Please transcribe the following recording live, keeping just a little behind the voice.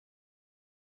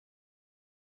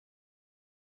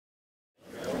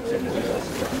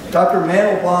Dr.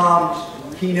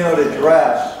 Mandelbaum's keynote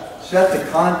address set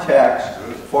the context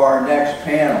for our next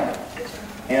panel.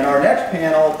 And our next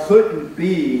panel couldn't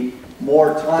be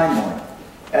more timely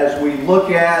as we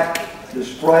look at the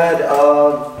spread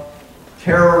of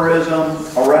terrorism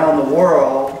around the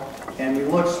world, and we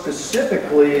look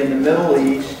specifically in the Middle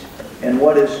East and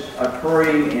what is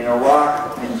occurring in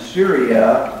Iraq and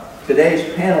Syria.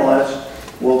 Today's panelists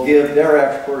will give their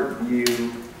expert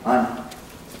view on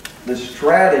the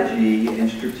strategy and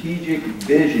strategic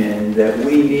vision that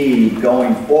we need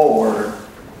going forward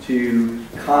to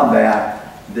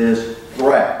combat this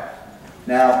threat.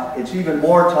 Now, it's even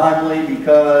more timely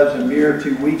because a mere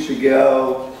 2 weeks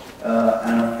ago,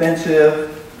 an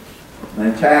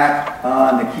attack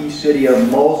on the key city of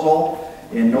Mosul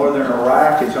in northern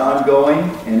Iraq is ongoing,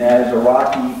 and as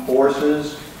Iraqi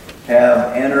forces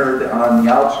have entered on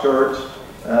the outskirts,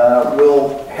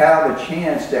 we'll have a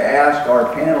chance to ask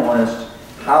our panelists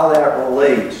how that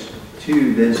relates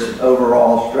to this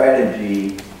overall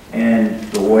strategy and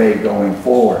the way going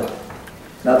forward.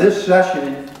 Now, this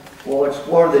session will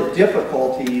explore the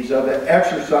difficulties of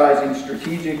exercising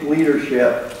strategic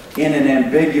leadership in an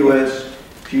ambiguous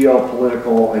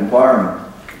geopolitical environment.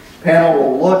 The panel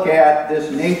will look at this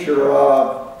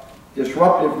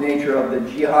disruptive nature of the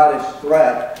jihadist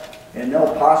threat, and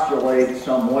they'll postulate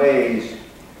some ways,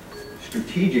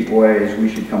 strategic ways, we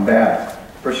should combat it.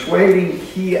 Persuading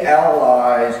key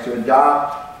allies to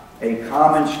adopt a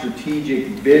common strategic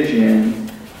vision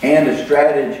and a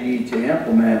strategy to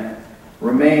implement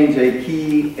remains a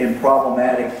key and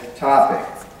problematic topic.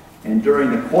 And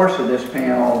during the course of this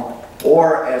panel,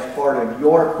 or as part of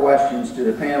your questions to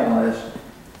the panelists,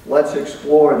 let's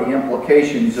explore the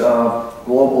implications of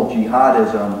global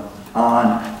jihadism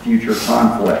on future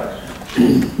conflicts.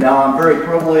 Now, I'm very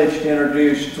privileged to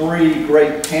introduce three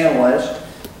great panelists.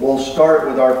 We'll start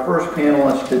with our first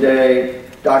panelist today,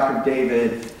 Dr.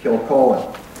 David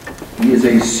Kilcullen. He is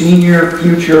a Senior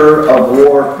Future of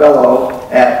War Fellow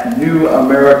at New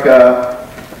America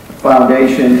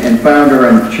Foundation and founder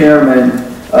and chairman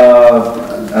of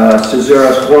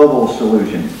Cesaris Global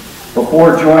Solutions.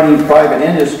 Before joining private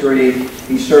industry,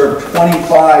 he served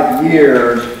 25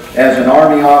 years as an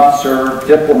Army officer,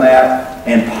 diplomat,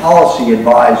 and policy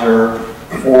advisor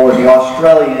for the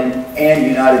Australian and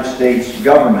United States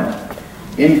government.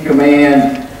 In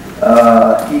command,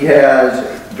 he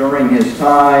has, during his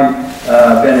time,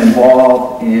 been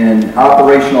involved in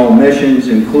operational missions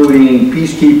including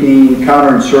peacekeeping,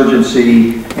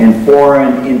 counterinsurgency, and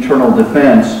foreign internal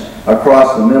defense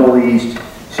across the Middle East,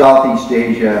 Southeast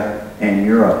Asia, and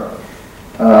Europe.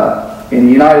 In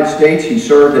the United States, he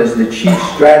served as the chief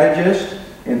strategist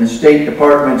in the State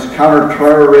Department's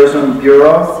Counterterrorism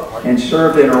Bureau and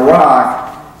served in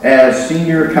Iraq as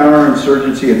senior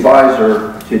counterinsurgency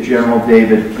advisor to General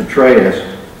David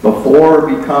Petraeus before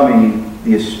becoming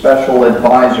the special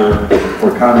advisor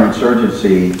for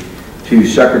counterinsurgency to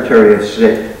Secretary of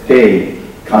State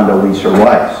Condoleezza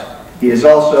Rice. He is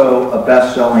also a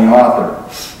best-selling author.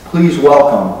 Please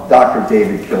welcome Dr.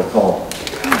 David Kilcullen.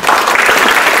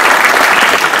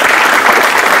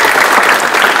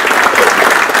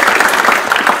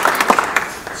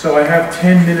 So I have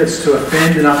 10 minutes to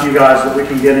offend enough you guys that we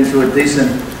can get into a decent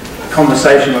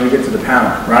conversation when we get to the panel,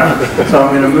 right? So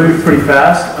I'm going to move pretty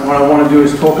fast, and what I want to do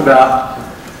is talk about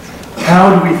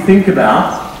how do we think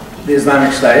about the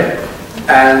Islamic State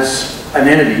as an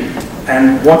entity,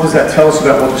 and what does that tell us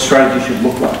about what the strategy should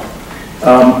look like?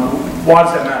 Why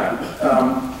does that matter?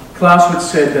 Clausewitz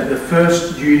said that the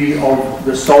first duty of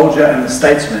the soldier and the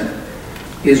statesman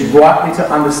is rightly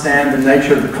to understand the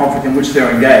nature of the conflict in which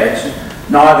they're engaged,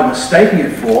 neither mistaking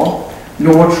it for,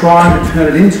 nor trying to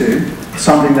turn it into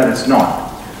something that it's not.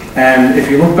 And if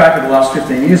you look back at the last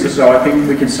 15 years or so, I think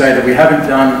we can say that we haven't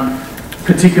done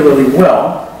particularly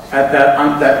well at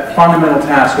that fundamental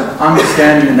task of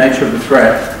understanding the nature of the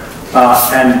threat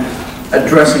and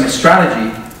addressing a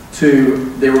strategy to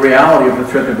the reality of the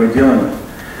threat that we're dealing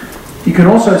with. You can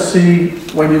also see,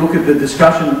 when you look at the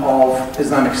discussion of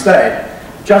Islamic State,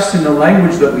 just in the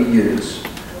language that we use,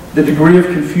 the degree of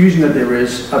confusion that there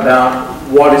is about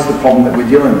what is the problem that we're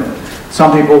dealing with.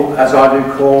 Some people, as I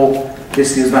do, call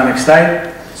this the Islamic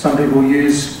State. Some people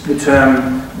use the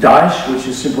term Daesh, which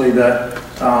is simply the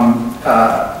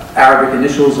Arabic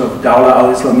initials of Dawla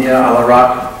al-Islamiyya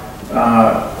al-Iraq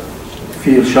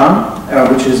fi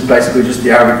al-Sham, which is basically just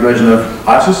the Arabic version of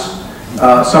ISIS.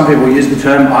 Some people use the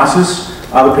term ISIS.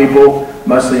 Other people,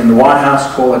 mostly in the White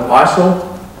House, call it ISIL.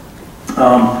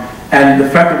 And the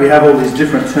fact that we have all these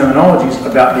different terminologies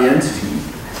about the entity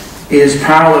is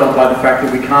paralleled by the fact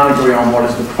that we can't agree on what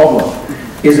is the problem.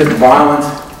 Is it violent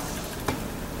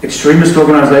extremist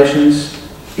organizations?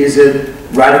 Is it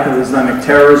radical Islamic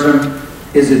terrorism?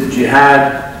 Is it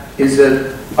jihad? Is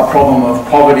it a problem of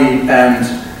poverty and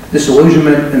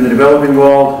disillusionment in the developing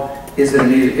world? Is it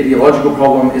an ideological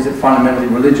problem? Is it fundamentally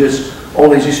religious? All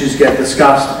these issues get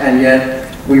discussed, and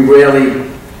yet we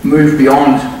rarely move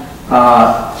beyond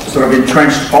sort of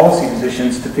entrenched policy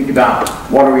positions to think about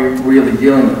what are we really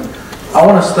dealing with. I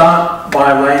want to start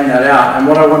by laying that out, and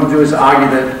what I want to do is argue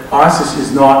that ISIS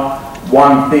is not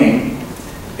one thing.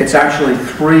 It's actually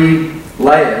 3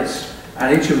 layers,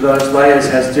 and each of those layers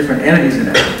has different entities in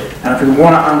it. And if we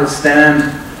want to understand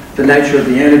the nature of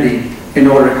the entity in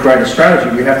order to create a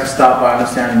strategy, we have to start by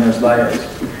understanding those layers.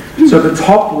 So the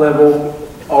top level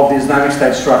of the Islamic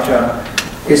State structure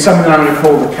is something that I'm going to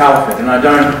call the caliphate, and I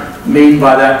don't mean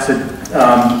by that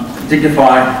to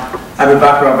dignify Abu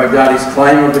Bakr al-Baghdadi's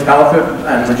claim of the caliphate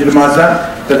and legitimize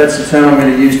that, but that's the term I'm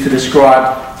going to use to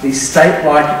describe the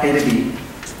state-like entity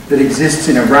that exists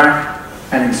in Iraq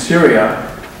and in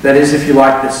Syria, that is, if you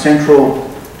like, the central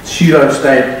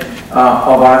pseudo-state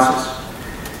of ISIS.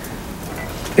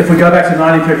 If we go back to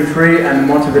 1933 and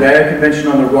the Montevideo Convention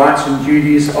on the Rights and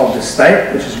Duties of the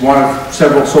State, which is one of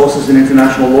several sources in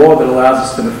international law that allows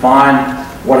us to define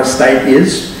what a state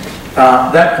is,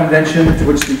 that convention, to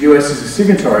which the US is a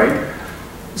signatory,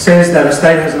 says that a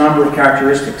state has a number of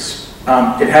characteristics.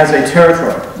 It has a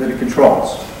territory that it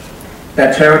controls.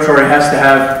 That territory has to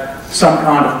have some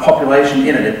kind of population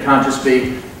in it. It can't just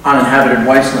be uninhabited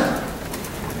wasteland.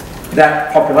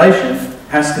 That population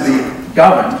has to be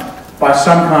governed by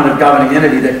some kind of governing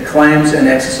entity that claims and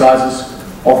exercises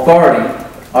authority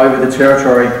over the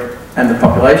territory and the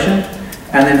population.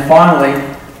 And then finally,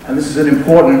 and this is an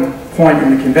important point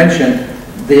in the convention,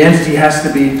 the entity has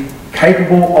to be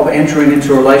capable of entering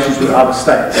into relations with other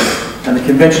states. And the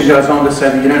convention goes on to say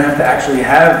that you don't have to actually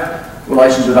have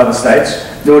relations with other states,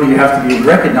 nor do you have to be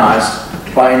recognized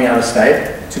by any other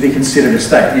state to be considered a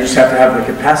state. You just have to have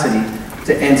the capacity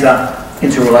to enter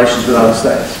into relations with other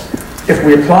states. If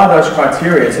we apply those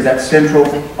criteria to that central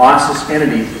ISIS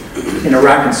entity in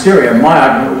Iraq and Syria, my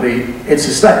argument would be it's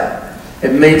a state.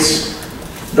 It meets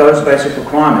those basic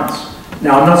requirements.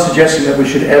 Now, I'm not suggesting that we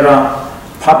should ever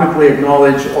publicly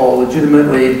acknowledge or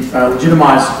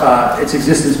legitimize its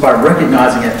existence by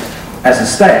recognizing it as a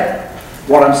state.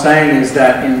 What I'm saying is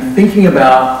that in thinking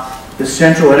about the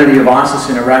central entity of ISIS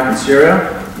in Iraq and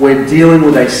Syria, we're dealing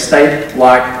with a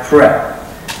state-like threat.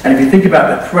 And if you think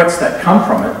about the threats that come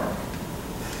from it,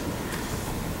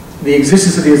 the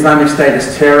existence of the Islamic State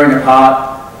is tearing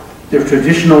apart the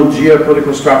traditional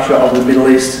geopolitical structure of the Middle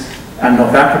East and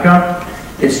North Africa.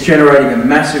 It's generating a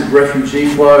massive refugee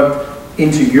flow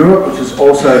into Europe, which is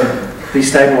also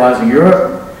destabilizing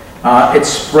Europe. It's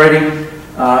spreading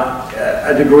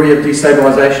a degree of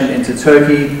destabilization into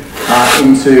Turkey,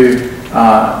 into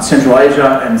Central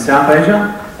Asia and South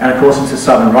Asia, and of course into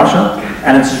southern Russia.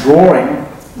 And it's drawing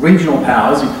regional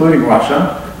powers, including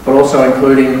Russia, but also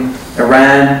including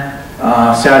Iran,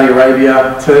 Saudi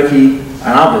Arabia, Turkey,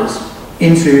 and others,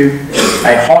 into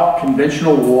a hot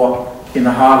conventional war in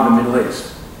the heart of the Middle East.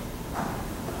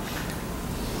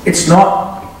 It's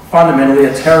not fundamentally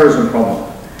a terrorism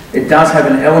problem. It does have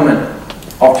an element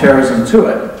of terrorism to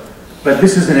it, but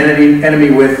this is an enemy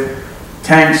with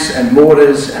tanks and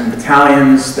mortars and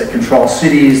battalions that control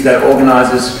cities, that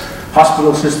organizes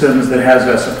hospital systems, that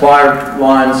has supply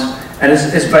lines, and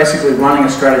is basically running a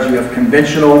strategy of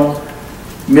conventional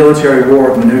military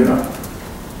war of maneuver.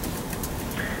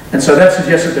 And so that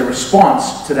suggests that the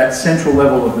response to that central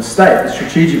level of the state, the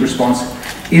strategic response,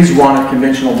 is one of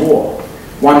conventional war.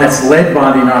 One that's led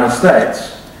by the United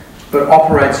States, but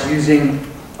operates using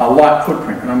a light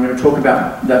footprint. And I'm going to talk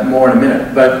about that more in a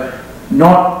minute, but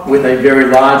not with a very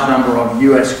large number of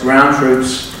US ground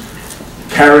troops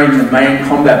carrying the main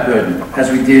combat burden,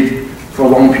 as we did for a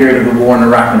long period of the war in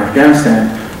Iraq and Afghanistan,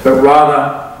 but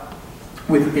rather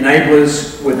with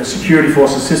enablers, with a security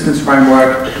force assistance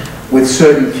framework, with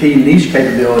certain key niche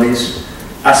capabilities,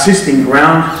 assisting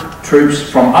ground troops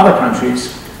from other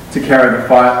countries to carry the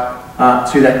fight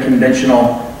to that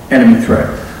conventional enemy threat.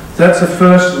 So that's the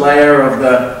first layer of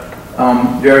the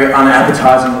very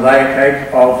unappetizing layer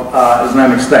cake of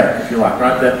Islamic State, if you like,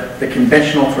 right? The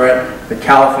conventional threat, the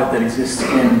caliphate that exists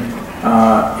in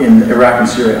Iraq and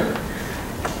Syria.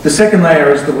 The second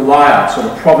layer is the wilayats, or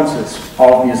the provinces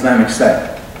of the Islamic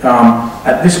State.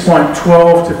 At this point,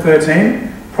 12 to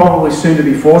 13, probably soon to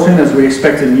be 14, as we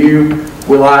expect a new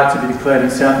wilayat to be declared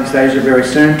in Southeast Asia very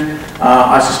soon.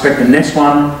 I suspect the next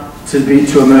one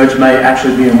to emerge may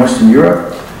actually be in Western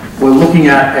Europe. We're looking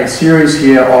at a series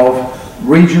here of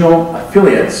regional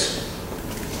affiliates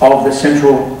of the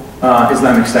central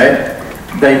Islamic State,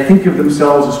 They think of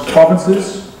themselves as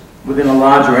provinces within a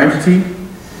larger entity,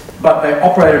 but they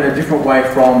operate in a different way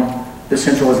from the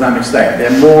Central Islamic State.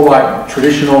 They're more like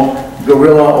traditional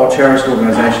guerrilla or terrorist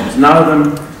organizations. None of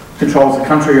them controls a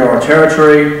country or a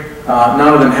territory.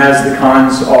 None of them has the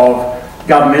kinds of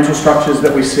governmental structures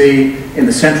that we see in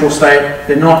the central state.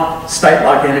 They're not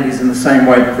state-like entities in the same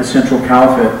way that the Central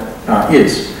Caliphate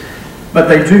is. But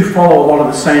they do follow a lot of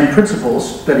the same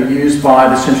principles that are used by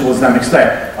the Central Islamic State.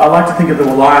 I like to think of the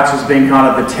wilayats as being kind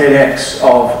of the TEDx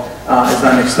of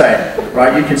Islamic State,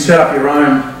 right? You can set up your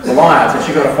own wilayats, but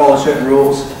you've got to follow certain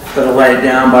rules that are laid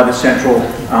down by the central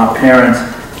parent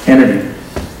entity.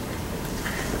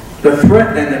 The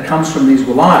threat then that comes from these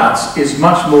wilayats is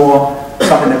much more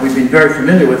something that we've been very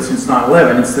familiar with since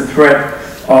 9/11. It's the threat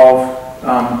of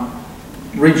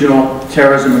regional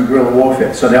terrorism and guerrilla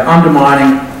warfare. So they're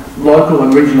undermining local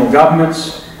and regional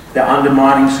governments, they're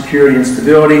undermining security and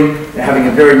stability, they're having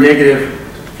a very negative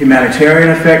humanitarian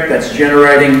effect that's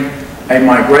generating a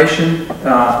migration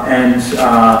and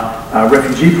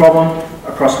refugee problem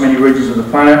across many regions of the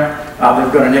planet.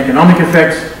 They've got an economic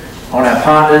effect on our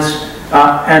partners,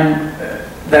 and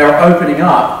they're opening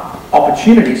up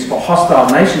opportunities for hostile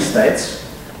nation states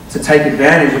to take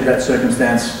advantage of that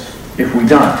circumstance if we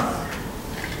don't.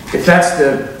 If that's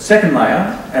the second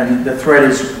layer, and the threat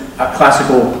is a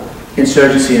classical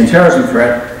insurgency and terrorism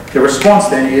threat, the response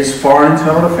then is foreign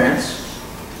internal defense,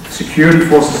 security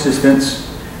force assistance,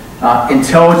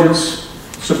 intelligence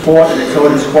support and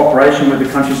intelligence cooperation with the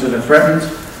countries that are threatened,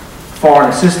 foreign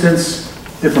assistance,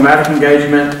 diplomatic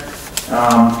engagement,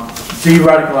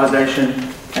 de-radicalization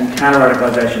and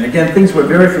counter-radicalization. Again, things we're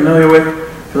very familiar with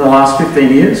for the last 15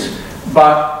 years,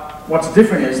 but what's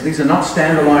different is these are not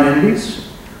standalone entities,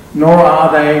 nor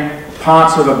are they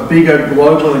parts of a bigger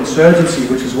global insurgency,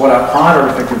 which is what Al-Qaeda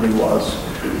effectively was.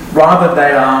 Rather,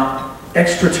 they are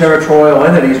extraterritorial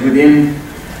entities within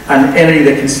an entity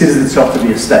that considers itself to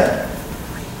be a state.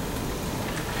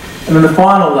 And then the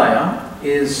final layer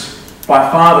is by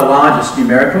far the largest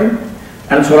numerically,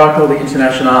 and it's what I call the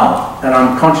internationale. And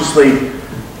I'm consciously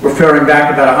referring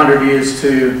back about 100 years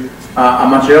to a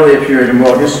much earlier period in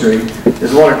world history.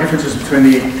 There's a lot of differences between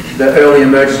the early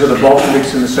emergence of the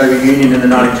Bolsheviks and the Soviet Union in the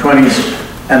 1920s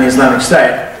and the Islamic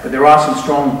State, but there are some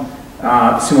strong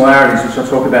similarities, which I'll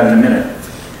talk about in a minute.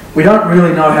 We don't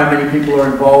really know how many people are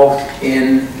involved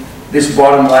in this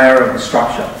bottom layer of the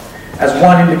structure. As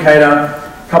one indicator,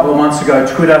 a couple of months ago,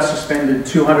 Twitter suspended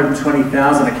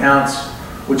 220,000 accounts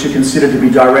which are considered to be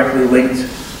directly linked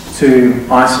to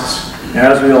ISIS.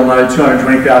 Now, as we all know,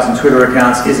 220,000 Twitter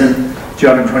accounts isn't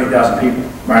 220,000 people,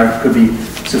 right? It could be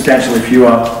substantially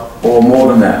fewer or more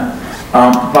than that.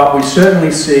 But we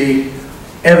certainly see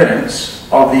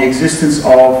evidence of the existence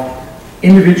of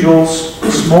individuals,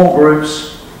 small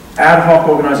groups, ad hoc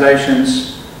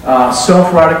organizations,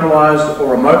 self-radicalized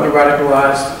or remotely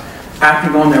radicalized,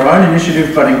 acting on their own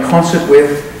initiative but in concert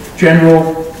with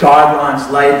general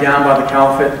guidelines laid down by the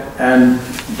Caliphate and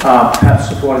perhaps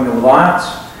supporting the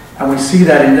wilayats. And we see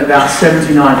that in about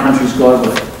 79 countries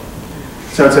globally.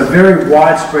 So it's a very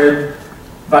widespread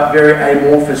but very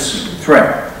amorphous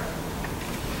threat.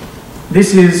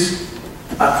 This is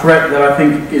a threat that I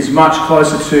think is much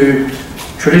closer to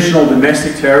traditional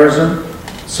domestic terrorism,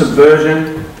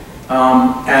 subversion,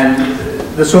 and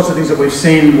the sorts of things that we've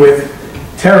seen with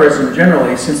terrorism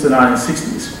generally since the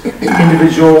 1960s.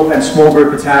 Individual and small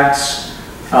group attacks,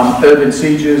 urban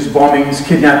sieges, bombings,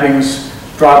 kidnappings,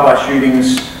 drive-by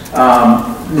shootings,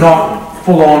 not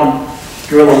full-on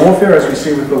guerrilla warfare as we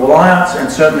see with the wilayats,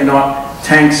 and certainly not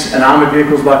tanks and armoured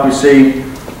vehicles like we see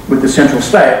with the central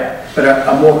state, but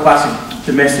a more classic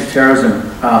domestic terrorism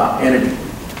entity.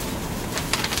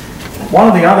 One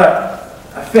of the other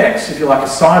effects, if you like, a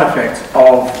side effect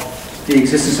of the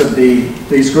existence of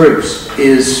these groups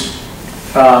is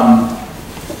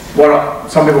what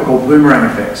some people call boomerang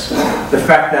effects. The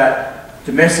fact that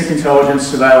domestic intelligence,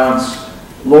 surveillance,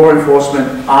 law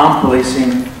enforcement, armed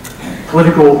policing,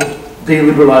 political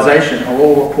deliberalization are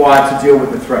all required to deal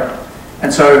with the threat.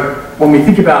 And so when we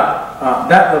think about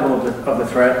that level of the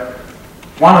threat,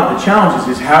 one of the challenges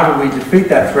is how do we defeat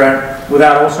that threat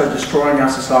without also destroying our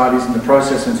societies in the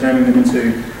process and turning them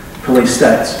into police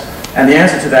states? And the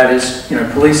answer to that is,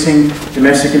 policing,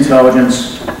 domestic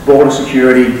intelligence, border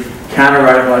security,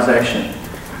 counter-radicalization.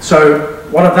 So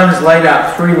what I've done is laid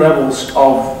out 3 levels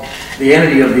of the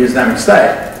entity of the Islamic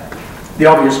State. The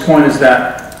obvious point is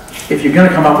that if you're going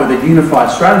to come up with a unified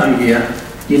strategy here,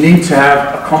 you need to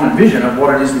have a common vision of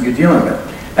what it is that you're dealing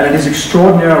with. And it is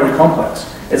extraordinarily complex.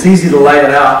 It's easy to lay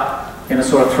it out in a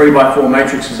sort of 3x4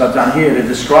 matrix as I've done here to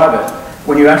describe it.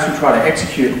 When you actually try to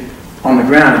execute on the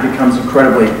ground, it becomes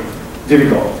incredibly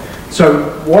difficult. So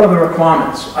what are the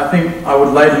requirements? I think I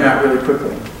would lay them out really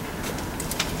quickly.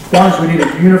 One is we need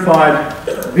a unified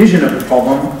vision of the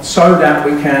problem so that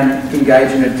we can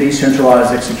engage in a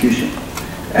decentralized execution.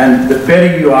 And the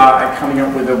better you are at coming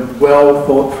up with a well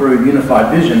thought through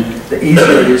unified vision, the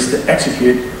easier it is to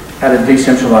execute at a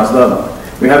decentralized level.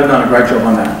 We haven't done a great job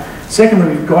on that.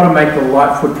 Secondly, we've got to make the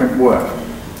light footprint work.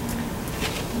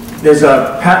 There's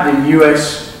a pattern in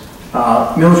US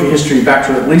military history back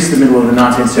to at least the middle of the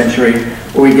 19th century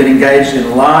where we get engaged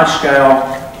in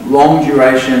large-scale,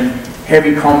 long-duration,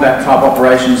 heavy combat type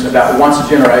operations about once a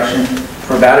generation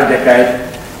for about a decade,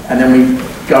 and then we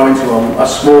go into a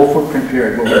small footprint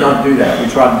period where we don't do that. We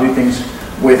try to do things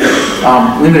with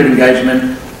limited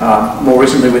engagement, more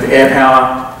recently with air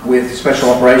power, with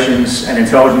special operations and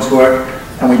intelligence work,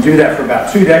 and we do that for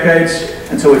about 2 decades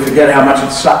until we forget how much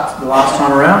it sucked the last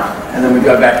time around, and then we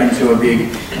go back into a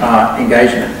big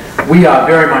engagement. We are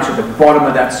very much at the bottom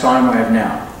of that sine wave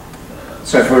now.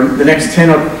 So for the next 10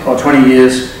 or 20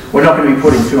 years, we're not going to be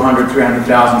putting 200,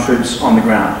 300,000 troops on the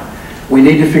ground. We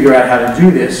need to figure out how to do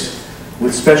this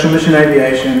with special mission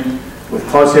aviation, with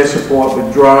close air support,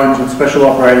 with drones, with special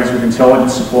operators, with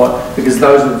intelligence support, because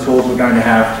those are the tools we're going to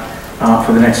have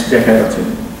for the next decade or two.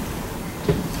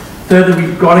 Thirdly,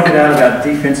 we've got to get out of our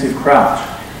defensive crouch.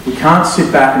 We can't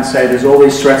sit back and say there's all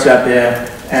these threats out there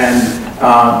and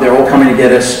they're all coming to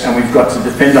get us and we've got to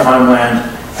defend the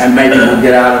homeland and maybe we'll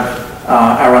get out of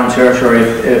our own territory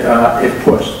if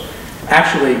pushed.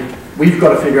 Actually, we've got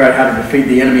to figure out how to defeat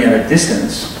the enemy at a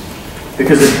distance,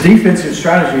 because a defensive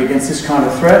strategy against this kind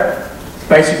of threat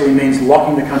basically means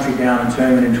locking the country down and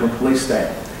turning it into a police state.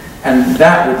 And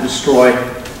that would destroy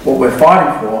what we're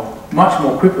fighting for much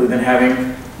more quickly than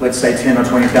having, let's say, 10 or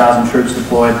 20,000 troops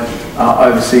deployed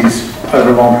overseas over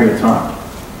a long period of time.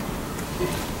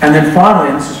 And then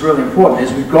finally, and this is really important,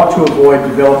 is we've got to avoid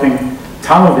developing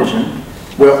tunnel vision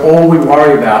where all we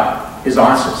worry about is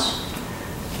ISIS.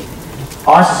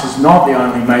 ISIS is not the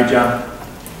only major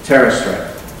terrorist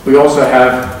threat. We also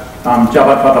have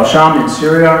Jabhat al-Sham in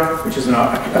Syria, which is an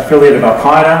affiliate of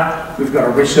Al-Qaeda. We've got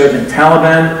a resurgent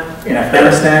Taliban in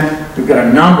Afghanistan. We've got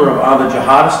a number of other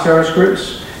jihadist terrorist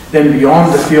groups. Then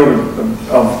beyond the field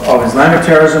of Islamic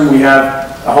terrorism, we have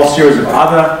a whole series of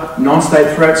other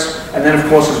non-state threats. And then, of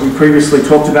course, as we previously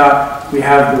talked about, we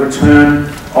have the return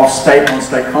of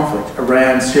state-on-state conflict.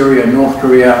 Iran, Syria, North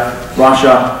Korea,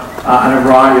 Russia, and a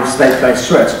variety of state-based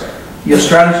threats. Your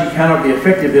strategy cannot be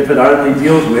effective if it only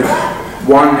deals with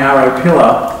one narrow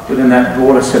pillar within that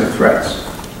broader set of threats.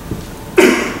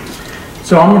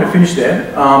 So I'm going to finish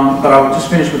there, but I will just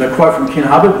finish with a quote from Ken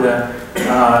Hubbard,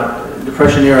 the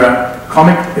Depression-era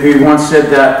comic, who once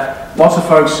said that lots of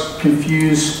folks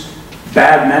confuse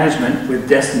bad management with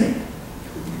destiny.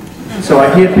 So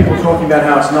I hear people talking about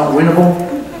how it's not winnable,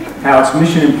 how it's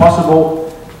mission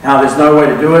impossible, how there's no way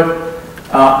to do it.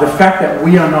 The fact that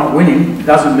we are not winning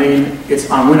doesn't mean it's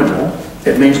unwinnable.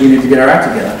 It means we need to get our act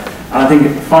together. And I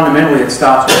think fundamentally it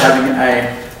starts with having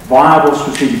a viable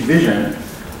strategic vision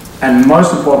and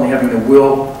most importantly having the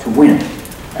will to win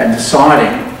and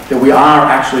deciding that we are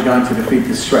actually going to defeat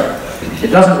this threat. It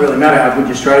doesn't really matter how good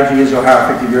your strategy is or how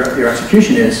effective your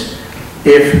execution is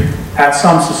if at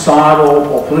some societal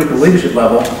or political leadership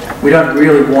level we don't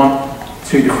really want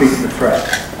to defeat the threat.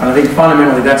 And I think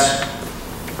fundamentally that's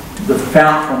the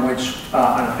fount from which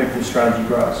an effective strategy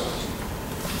grows.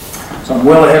 So I'm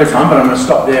well ahead of time, but I'm going to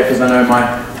stop there because I know my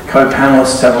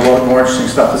co-panelists have a lot more interesting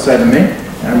stuff to say than me,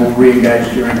 and we'll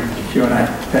re-engage during Q&A.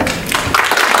 Thanks.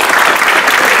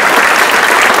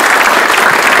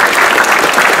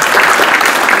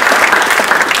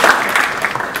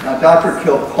 Now, Dr.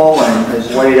 Kilcullen has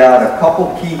laid out a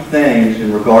couple key things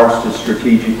in regards to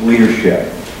strategic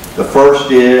leadership. The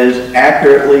first is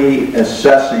accurately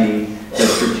assessing the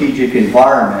strategic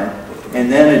environment and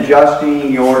then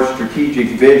adjusting your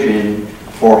strategic vision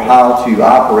for how to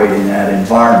operate in that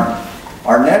environment.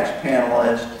 Our next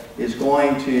panelist is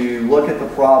going to look at the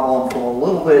problem from a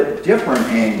little bit different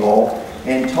angle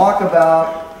and talk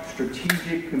about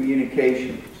strategic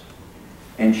communications.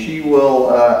 And she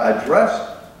will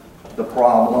address the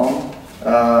problem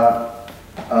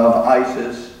of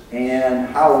ISIS and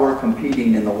how we're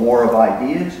competing in the war of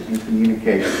ideas and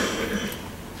communication.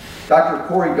 Dr.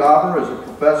 Cori Dauber is a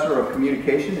professor of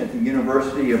communication at the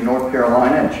University of North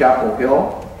Carolina at Chapel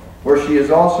Hill, where she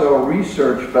is also a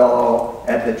research fellow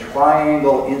at the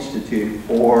Triangle Institute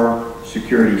for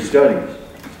Security Studies.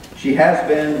 She has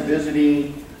been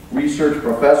visiting research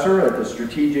professor at the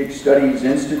Strategic Studies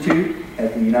Institute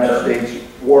at the United States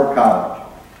War College.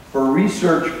 Her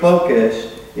research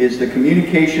focus is the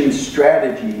communication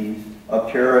strategies of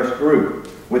terrorist groups,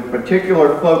 with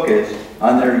particular focus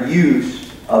on their use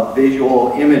of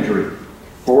visual imagery.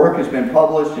 Her work has been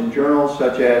published in journals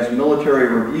such as Military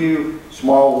Review,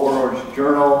 Small Warlords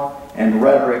Journal, and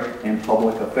Rhetoric and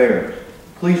Public Affairs.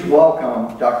 Please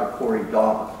welcome Dr. Cori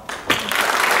Dauber.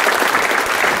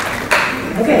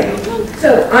 Okay,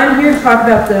 so I'm here to talk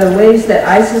about the ways that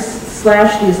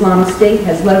ISIS/the Islamic State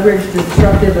has leveraged the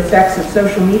disruptive effects of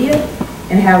social media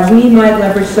and how we might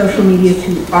leverage social media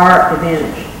to our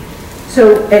advantage.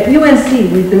 So at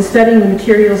UNC, we've been studying the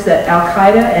materials that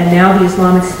Al-Qaeda and now the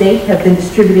Islamic State have been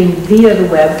distributing via the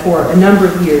web for a number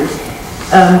of years.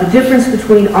 The difference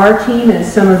between our team and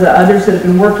some of the others that have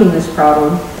been working this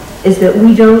problem is that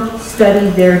we don't study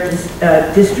their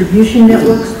distribution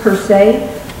networks per se.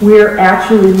 We're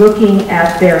actually looking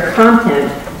at their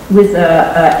content with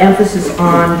an emphasis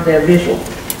on the visual.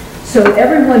 So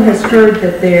everyone has heard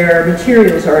that their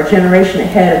materials are a generation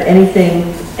ahead of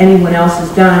anything anyone else has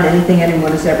done, anything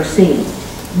anyone has ever seen.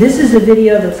 This is a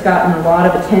video that's gotten a lot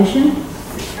of attention.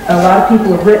 A lot of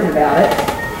people have written about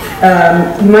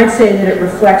it. You might say that it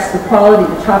reflects the quality,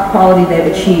 the top quality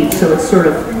they've achieved, so it's sort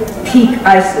of peak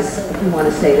ISIS, if you want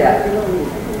to say that.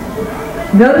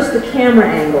 Notice the camera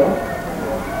angle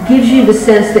gives you the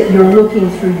sense that you're looking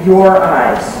through your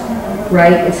eyes,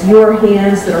 right? It's your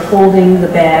hands that are holding the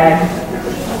bag.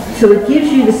 So it gives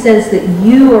you the sense that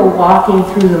you are walking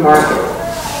through the market,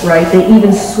 right? They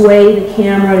even sway the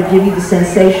camera to give you the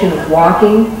sensation of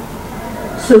walking.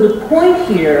 So the point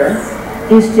here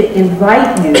is to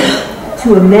invite you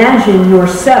to imagine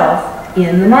yourself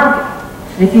in the market.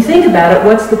 And if you think about it,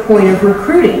 what's the point of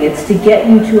recruiting? It's to get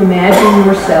you to imagine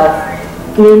yourself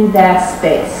in that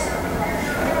space.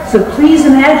 So please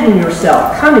imagine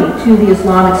yourself coming to the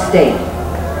Islamic State.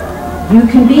 You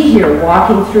can be here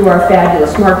walking through our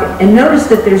fabulous market. And notice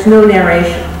that there's no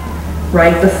narration,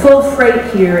 right? The full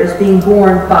freight here is being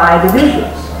borne by the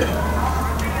visuals.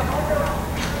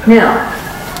 Now,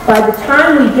 by the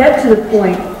time we get to the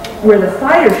point where the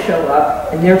fighters show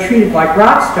up and they're treated like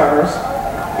rock stars,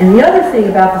 and the other thing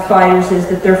about the fighters is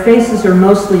that their faces are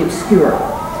mostly obscure,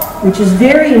 which is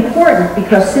very important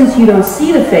because since you don't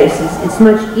see the faces, it's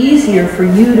much easier for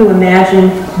you to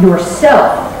imagine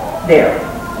yourself there,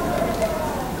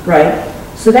 right?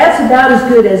 So that's about as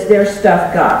good as their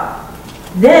stuff got.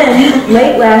 Then,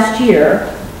 late last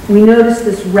year, we noticed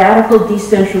this radical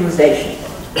decentralization,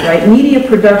 right? Media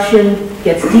production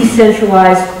gets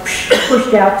decentralized,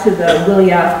 pushed out to the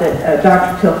Wilayat that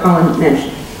Dr. Kilcullen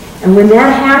mentioned. And when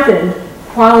that happened,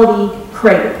 quality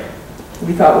cratered.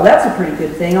 We thought, well, that's a pretty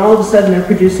good thing. All of a sudden, they're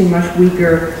producing much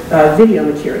weaker video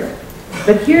material.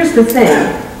 But here's the thing.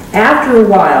 After a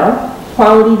while,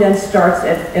 quality then starts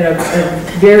at a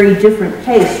very different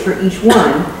pace for each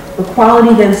one, but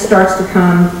quality then starts to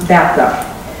come back up.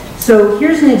 So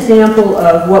here's an example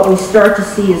of what we start to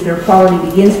see as their quality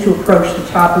begins to approach the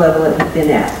top level it had been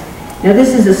at. Now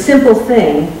this is a simple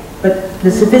thing, but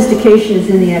the sophistication is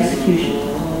in the execution.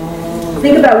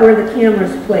 Think about where the camera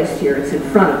is placed here. It's in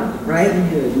front of them, right?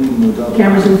 The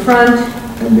camera's in front.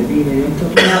 Now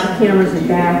the camera's in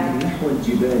back.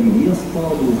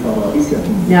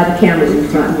 Now the camera's in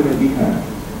front.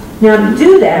 Now to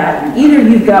do that, either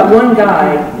you've got one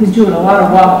guy who's doing a lot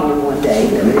of walking in one day,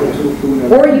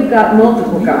 or you've got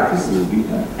multiple guys.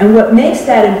 And what makes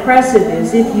that impressive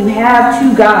is if you have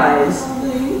two guys,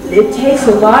 it takes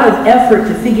a lot of effort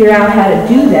to figure out how to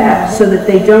do that so that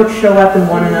they don't show up in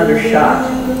one another's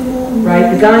shot, right?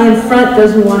 The guy in front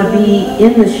doesn't want to be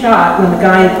in the shot when the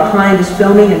guy behind is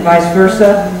filming and vice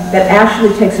versa. That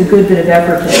actually takes a good bit of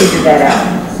effort to figure that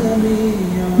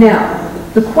out. Now,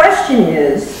 the question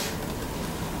is,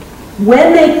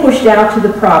 when they pushed out to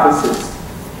the provinces,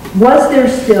 was there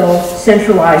still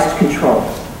centralized control?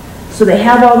 So they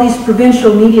have all these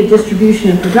provincial media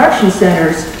distribution and production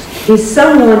centers. Is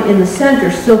someone in the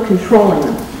center still controlling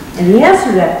them? And the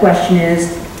answer to that question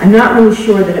is, I'm not really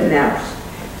sure that it matters.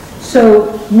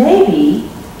 So maybe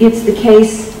it's the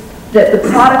case that the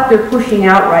product they're pushing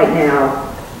out right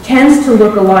now tends to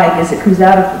look alike as it comes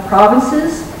out of the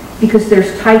provinces because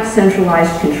there's tight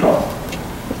centralized control.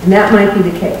 And that might be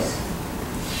the case.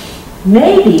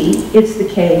 Maybe it's the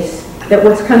case that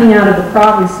what's coming out of the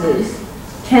provinces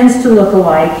tends to look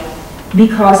alike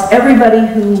because everybody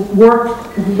who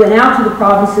went out to the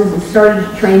provinces and started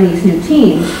to train these new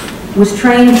teams was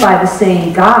trained by the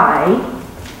same guy,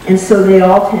 and so they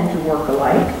all tend to work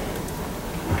alike.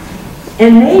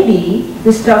 And maybe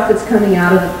the stuff that's coming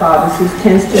out of the provinces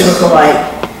tends to look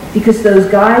alike because those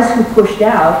guys who pushed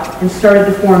out and started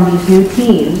to form these new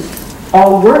teams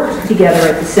all worked together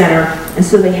at the center, and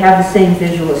so they have the same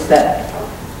visual aesthetic.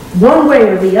 one way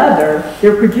or the other,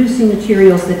 they're producing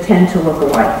materials that tend to look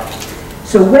alike.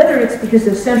 So whether it's because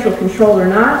of central control or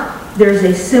not, there's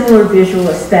a similar visual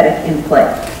aesthetic in play.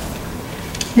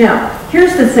 Now,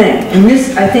 here's the thing, and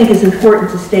this I think is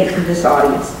important to state for this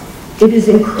audience. It is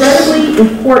incredibly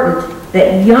important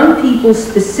that young people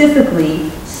specifically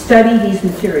study these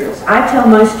materials. I tell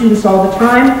my students all the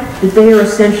time that they are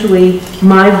essentially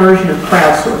my version of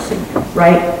crowdsourcing,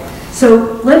 right?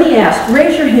 So let me ask,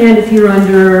 raise your hand if you're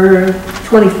under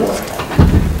 24.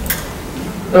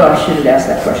 Oh, I should have asked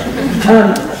that question.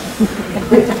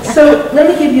 So let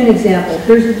me give you an example.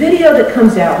 There's a video that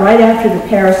comes out right after the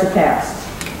Paris attacks,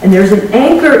 and there's an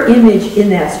anchor image in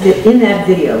that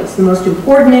video. It's the most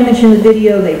important image in the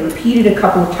video. They repeat it a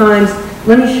couple of times.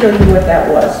 Let me show you what that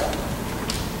was.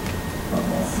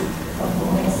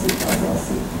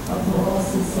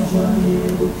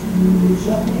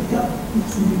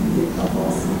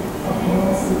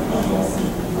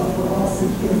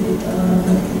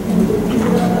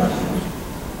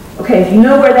 Okay, if you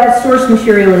know where that source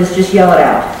material is, just yell it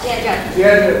out.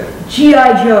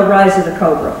 G.I. Joe, Rise of the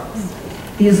Cobra.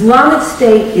 The Islamic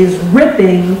State is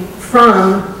ripping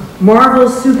from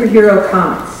Marvel's superhero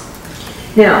comics.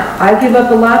 Now, I give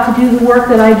up a lot to do the work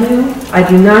that I do. I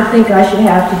do not think I should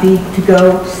have to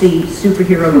go see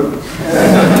superhero movies.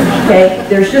 Okay?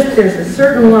 There's a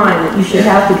certain line that you should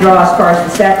have to draw as far as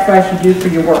the sacrifice you do for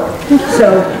your work.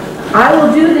 So I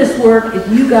will do this work if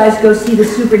you guys go see the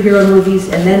superhero movies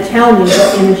and then tell me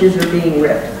what images are being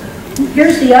ripped.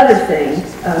 Here's the other thing,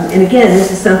 and again,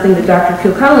 this is something that Dr.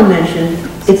 Kilcullen mentioned.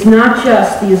 It's not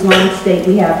just the Islamic State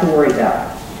we have to worry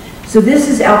about. So this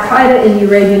is Al-Qaeda in the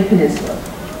Arabian Peninsula.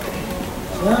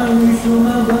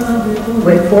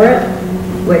 Wait for it.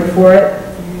 Wait for it.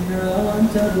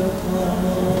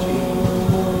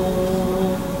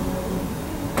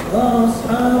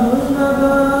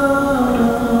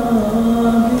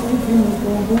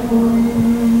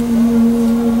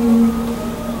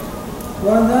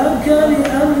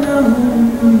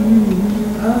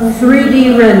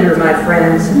 .3D render, my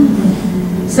friends.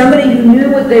 Somebody who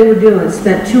knew what they were doing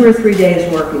spent 2 or 3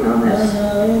 days working on this.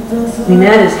 I mean,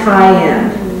 that is high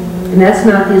end. And that's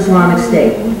not the Islamic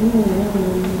State.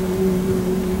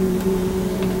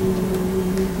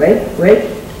 Wait.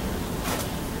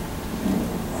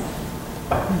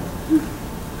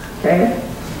 Okay.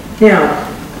 Now,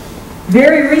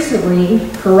 very recently,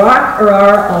 Karak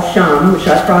Arar al-Sham, which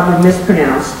I probably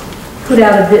mispronounced, put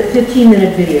out a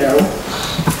 15-minute video.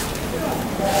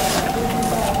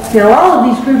 Now, all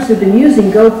of these groups have been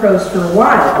using GoPros for a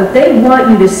while, but they want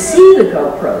you to see the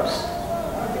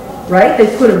GoPros, right? They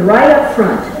put them right up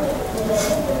front.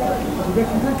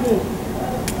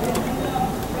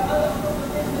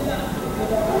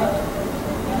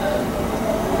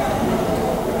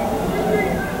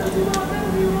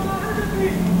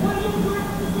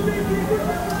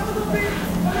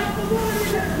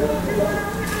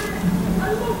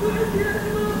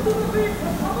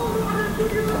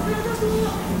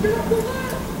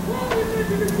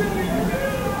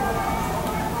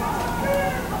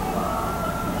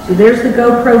 So there's the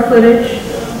GoPro footage.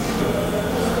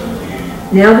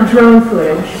 Now the drone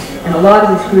footage, and a lot of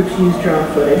these groups use drone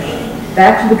footage.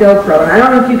 Back to the GoPro, and I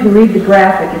don't know if you can read the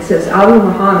graphic. It says Abu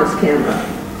Muhammad's camera.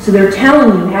 So they're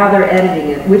telling you how they're editing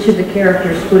it, which of the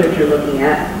characters' footage you're looking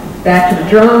at. Back to the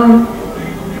drone,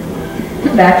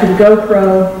 back to the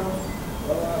GoPro,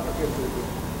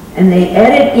 and they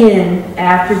edit in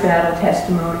after battle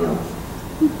testimonial.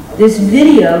 This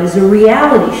video is a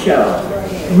reality show,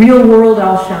 Real World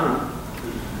Al-Sham.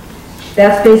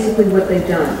 That's basically what they've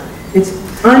done. It's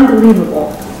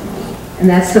unbelievable. And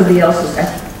that's somebody else's,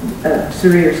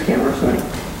 Sarir's camera, sorry.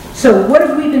 So what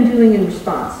have we been doing in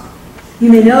response?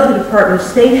 You may know the Department of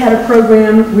State had a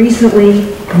program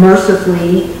recently,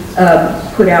 mercifully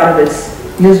put out of its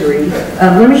misery.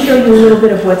 Let me show you a little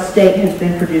bit of what State has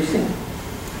been producing.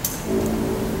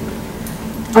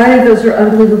 I think those are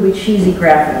unbelievably cheesy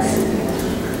graphics,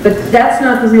 but that's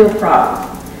not the real problem.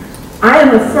 I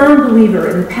am a firm believer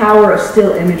in the power of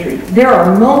still imagery. There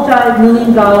are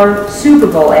multi-million-dollar Super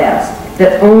Bowl ads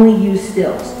that only use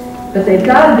stills, but they've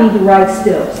got to be the right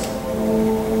stills.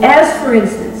 As for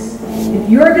instance, if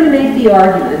you're going to make the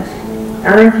argument,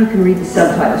 I don't know if you can read the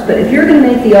subtitles, but if you're going to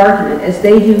make the argument, as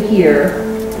they do here,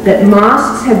 that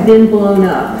mosques have been blown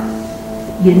up,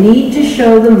 you need to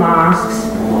show the mosques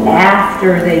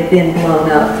after they've been blown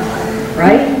up,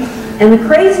 right? And the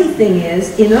crazy thing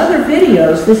is, in other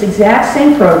videos, this exact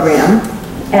same program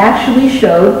actually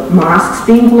showed mosques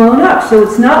being blown up. So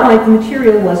it's not like the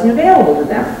material wasn't available to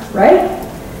them, right?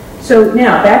 So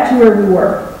now, back to where we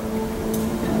were.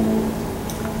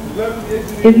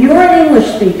 If you're an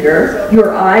English speaker,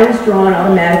 your eye is drawn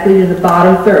automatically to the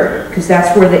bottom third, because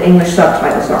that's where the English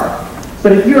subtitles are.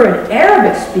 But if you're an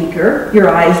Arabic speaker, your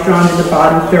eye is drawn to the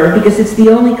bottom third, because it's the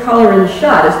only color in the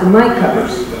shot as the mic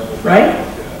covers, right?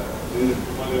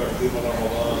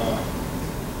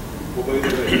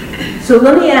 So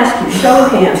let me ask you, show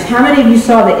of hands, how many of you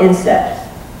saw the inset?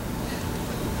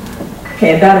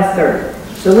 Okay, about a third.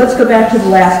 So let's go back to the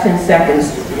last 10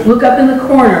 seconds. Look up in the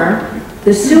corner.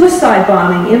 The suicide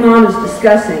bombing Imam is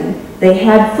discussing, they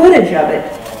had footage of it,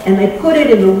 and they put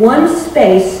it in the one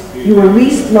space you were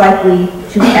least likely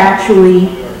to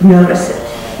actually notice it.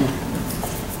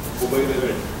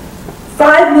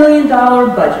 $5 million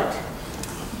budget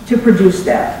to produce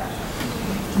that.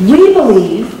 We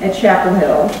believe at Chapel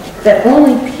Hill that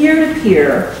only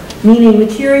peer-to-peer, meaning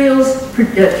materials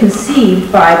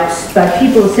conceived by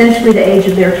people essentially the age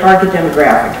of their target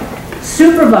demographic,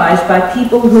 supervised by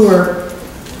people who are,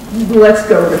 let's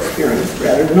go with experience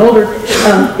rather than older,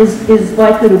 is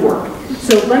likely to work.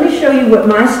 So let me show you what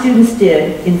my students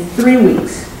did in 3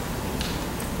 weeks.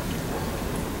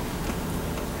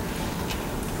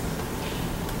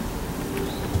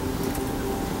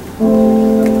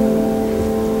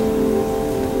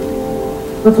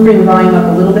 Let's bring the volume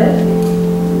up a little bit.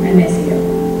 I miss you.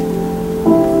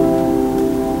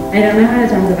 I don't know how to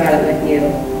talk about it with you,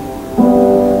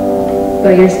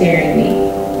 but you're scaring me.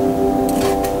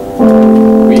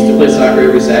 We used to play soccer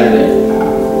every Saturday,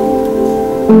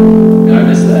 and I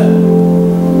miss that.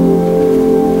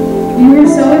 You were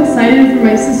so excited for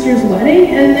my sister's wedding,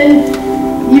 and then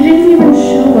you didn't even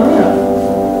show up.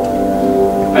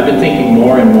 I've been thinking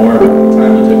more and more about the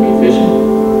time you took me fishing.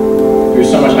 You were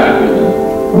so much happier then.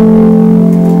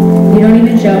 You don't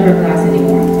even show up for class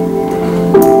anymore.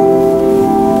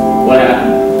 What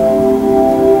happened?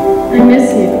 I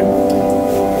miss you.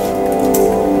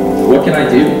 What can I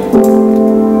do?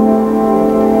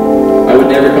 I would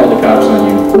never call the cops on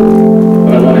you,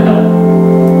 but I want to help.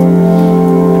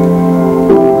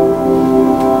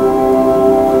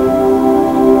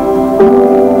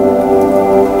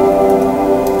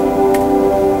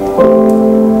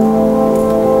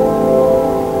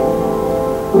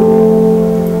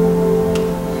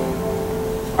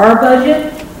 Our budget,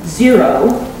 zero.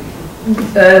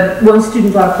 One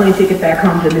student bought a plane ticket back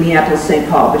home to Minneapolis, St.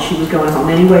 Paul, but she was going home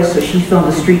anyway, so she filmed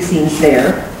the street scenes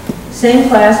there. Same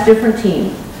class, different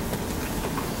team.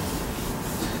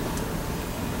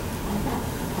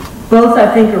 Both,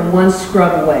 I think, are one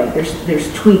scrub away. There's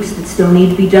tweaks that still need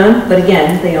to be done, but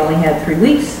again, they only had 3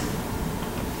 weeks.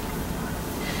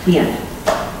 The end.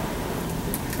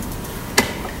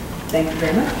 Thank you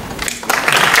very much.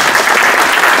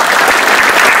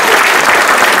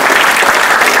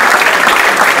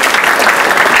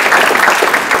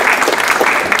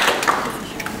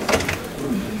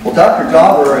 Well, Dr.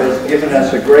 Dauber has given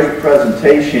us a great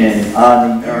presentation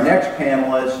on our next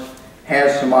panelist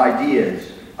has some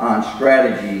ideas on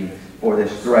strategy for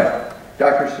this threat.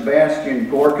 Dr. Sebastian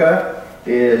Gorka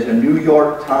is a New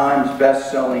York Times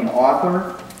best-selling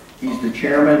author. He's the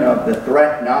chairman of the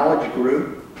Threat Knowledge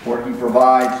Group, where he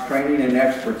provides training and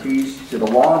expertise to the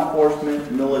law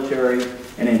enforcement, military,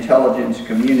 and intelligence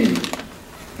community.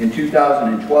 In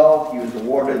 2012, he was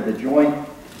awarded the Joint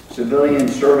Civilian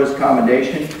Service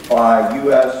Commendation by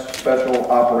U.S.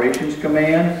 Special Operations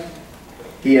Command.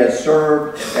 He has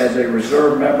served as a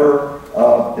reserve member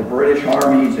of the British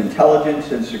Army's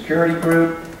Intelligence and Security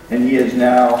Group, and he is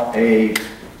now a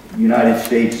United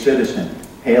States citizen,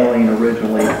 hailing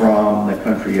originally from the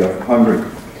country of Hungary.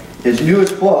 His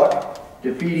newest book,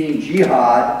 Defeating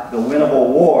Jihad, The Winnable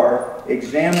War,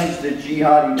 examines the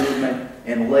jihadi movement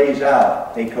and lays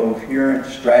out a coherent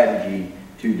strategy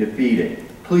to defeat it.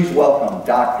 Please welcome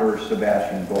Dr.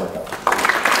 Sebastian Gorka.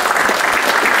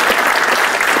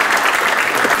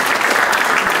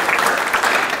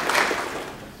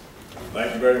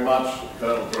 Thank you very much,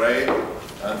 Colonel Gray,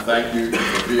 and thank you to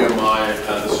VMI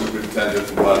and the superintendent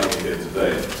for inviting me here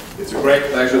today. It's a great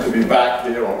pleasure to be back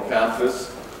here on campus.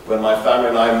 When my family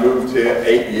and I moved here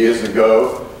 8 years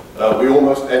ago, we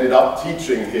almost ended up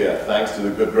teaching here, thanks to the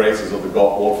good graces of the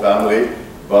Gottwald family.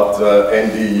 But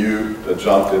NDU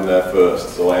jumped in there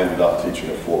first, so I ended up teaching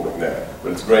at Fort McNair.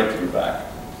 But it's great to be back.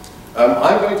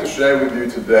 I'm going to share with you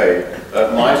today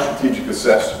my strategic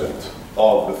assessment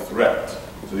of the threat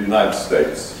to the United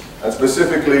States, and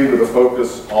specifically with a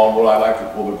focus on what I like to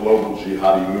call the global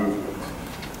jihadi movement.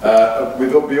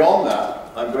 Beyond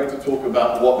that, I'm going to talk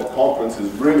about what the conference is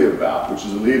really about, which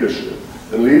is leadership.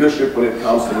 And leadership when it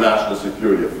comes to national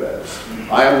security affairs.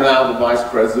 I am now the Vice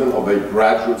President of a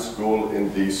graduate school in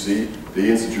DC, the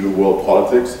Institute of World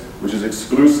Politics, which is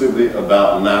exclusively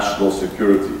about national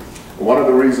security. One of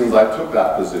the reasons I took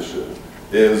that position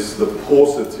is the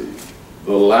paucity,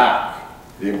 the lack,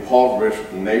 the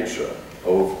impoverished nature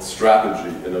of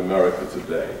strategy in America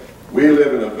today. We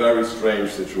live in a very strange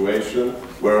situation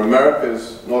where America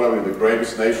is not only the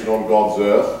greatest nation on God's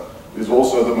earth, it is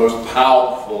also the most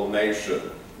powerful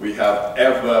nation we have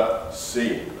ever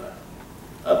seen.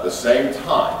 At the same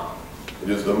time, it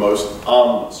is the most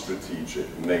unstrategic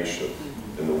nation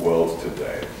in the world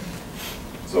today.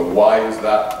 So why is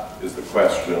that, is the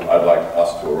question I'd like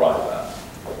us to arrive at.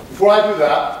 Before I do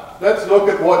that, let's look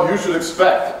at what you should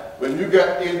expect when you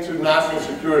get into national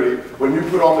security. When you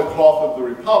put on the cloth of the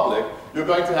Republic, you're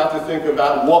going to have to think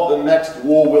about what the next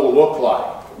war will look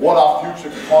like. What are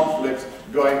future conflicts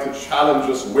going to challenge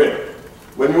us with?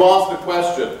 When you ask the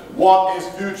question, what is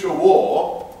future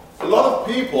war? A lot of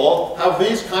people have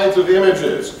these kinds of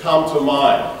images come to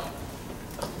mind.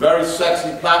 Very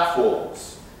sexy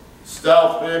platforms,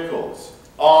 stealth vehicles,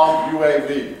 armed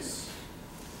UAVs.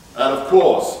 And of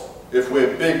course, if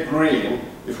we're Big Green,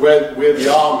 if we're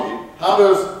the army, how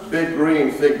does Big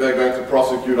Green think they're going to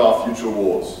prosecute our future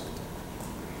wars?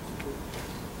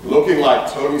 Looking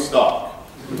like Tony Stark.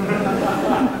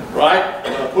 Right?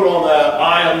 They're going to put on their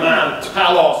Iron Man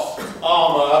Talos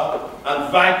armor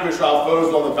and vanquish our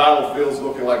foes on the battlefields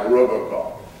looking like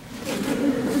Robocop.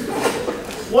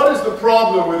 What is the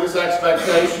problem with this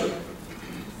expectation?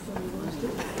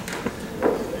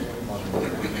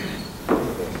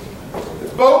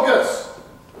 It's bogus.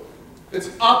 It's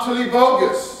utterly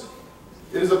bogus.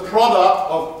 It is a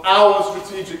product of our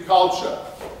strategic culture.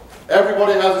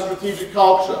 Everybody has a strategic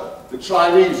culture. The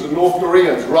Chinese, the North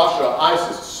Koreans, Russia,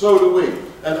 ISIS, so do we.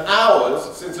 And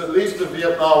ours, since at least the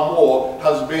Vietnam War,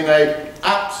 has been an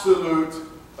absolute,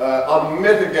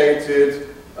 unmitigated,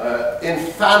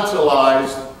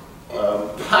 infantilized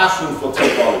passion for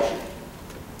technology.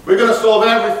 We're going to solve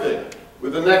everything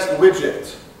with the next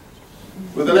widget,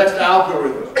 with the next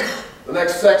algorithm, the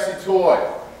next sexy toy.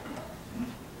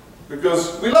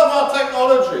 Because we love our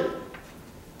technology.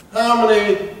 How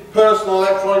many personal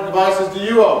electronic devices do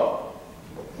you own?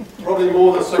 Probably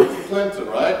more than Secretary Clinton,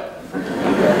 right?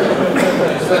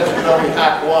 Said you can only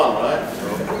hack one, right?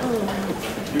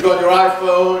 You got your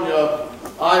iPhone, your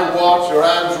iWatch, your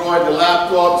Android, your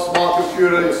laptop, smart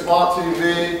computer, your smart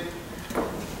TV.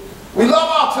 We love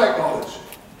our technology.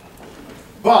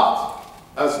 But,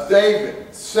 as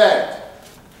David said,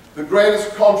 the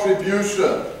greatest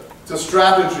contribution to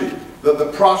strategy that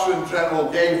the Prussian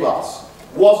general gave us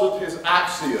wasn't his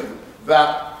axiom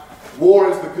that war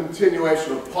is the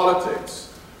continuation of politics.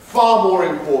 Far more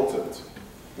important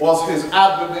was his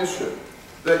admonition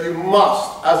that you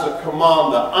must, as a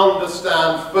commander,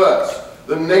 understand first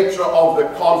the nature of the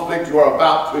conflict you are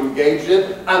about to engage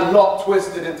in and not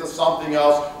twist it into something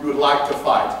else you would like to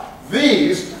fight.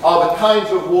 These are the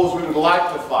kinds of wars we would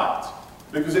like to fight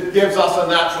because it gives us a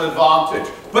natural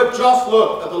advantage. But just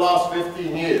look at the last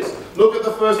 15 years. Look at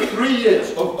the first 3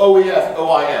 years of OEF,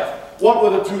 OIF. What were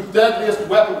the two deadliest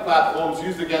weapon platforms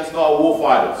used against our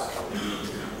warfighters?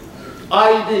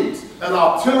 IEDs, an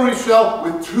artillery shell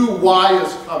with 2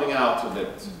 wires coming out of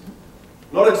it.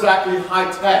 Not exactly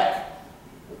high-tech.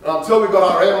 Until we got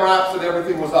our MRAPs and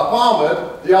everything was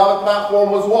up-armored, the other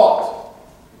platform was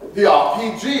what? The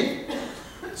RPG.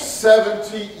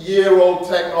 70-year-old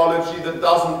technology that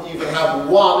doesn't even have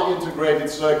one integrated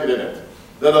circuit in it,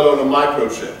 let alone a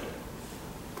microchip.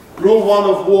 Rule 1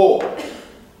 of war,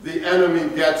 the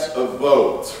enemy gets a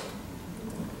vote.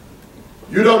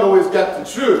 You don't always get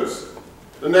to choose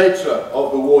the nature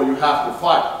of the war you have to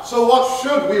fight. So what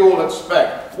should we all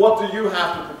expect? What do you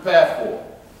have to prepare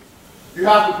for? You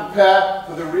have to prepare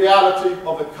for the reality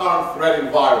of the current threat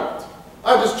environment.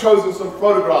 I've just chosen some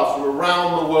photographs from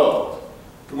around the world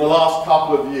from the last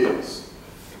couple of years.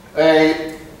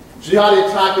 A jihadi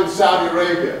attack in Saudi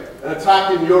Arabia, an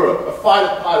attack in Europe, a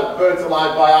fighter pilot burnt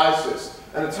alive by ISIS,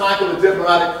 an attack in the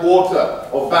diplomatic quarter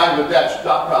of Bangladesh,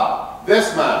 Dhaka.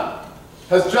 This man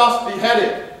has just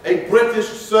beheaded a British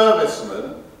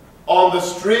serviceman on the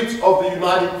streets of the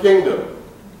United Kingdom.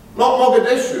 Not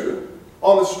Mogadishu,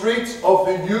 on the streets of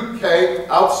the UK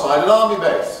outside an army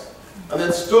base. And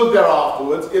then stood there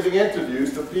afterwards giving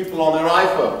interviews to people on their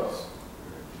iPhones.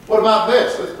 What about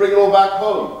this? Let's bring it all back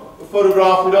home. The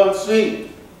photograph we don't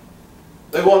see.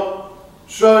 They won't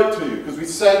show it to you because we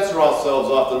censor ourselves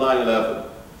after 9/11.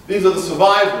 These are the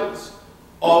survivors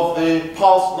of the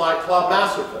Pulse nightclub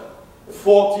massacre.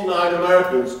 49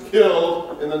 Americans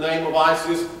killed in the name of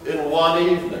ISIS in one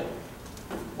evening.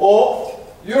 Or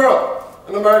Europe,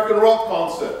 an American rock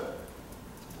concert.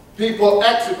 People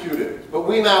executed. But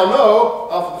we now know,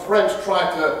 after the French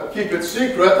tried to keep it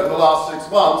secret in the last 6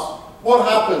 months, what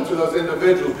happened to those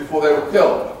individuals before they were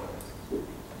killed?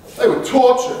 They were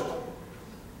tortured.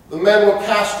 The men were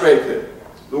castrated.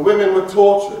 The women were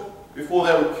tortured before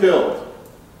they were killed.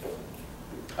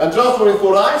 And just when we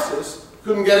thought ISIS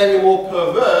couldn't get any more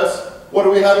perverse, what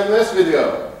do we have in this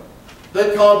video?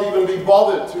 They can't even be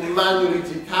bothered to manually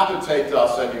decapitate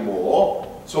us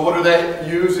anymore. So what do they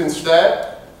use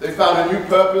instead? They found a new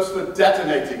purpose for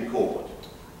detonating cord.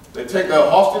 They take their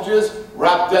hostages,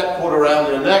 wrap det cord around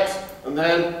their necks, and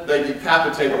then they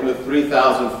decapitate them at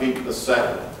 3,000 feet per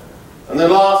second. And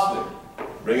then lastly,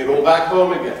 bring it all back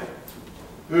home again.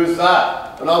 Who's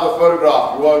that? Another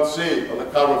photograph you won't see on the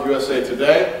cover of USA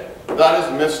Today. That is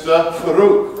Mr.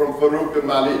 Farouk from Farouk and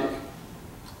Malik,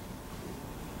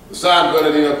 the San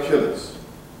Bernardino killers.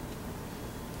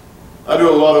 I do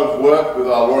a lot of work with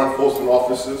our law enforcement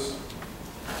officers,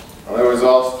 and I always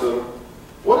ask them,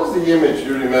 what is the image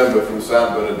you remember from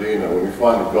San Bernardino when we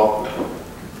finally got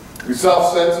there? We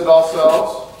self-censored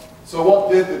ourselves, so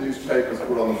what did the newspapers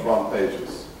put on the front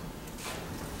pages?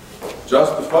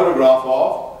 Just the photograph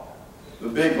of the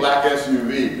big black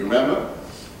SUV, you remember?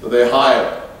 That they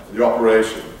hired for the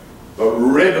operation, but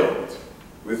riddled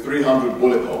with 300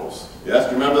 bullet holes. Yes,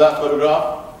 do you remember that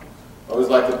photograph? I always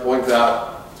like to point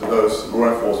out to those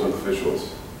law enforcement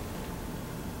officials.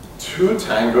 2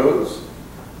 tangos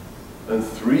and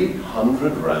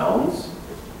 300 rounds,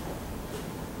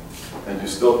 and you're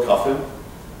still cuffing?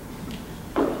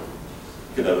 You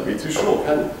can never be too short,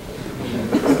 can you?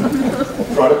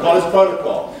 Protocol is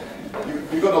protocol.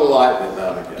 You've got to lighten it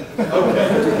now and again.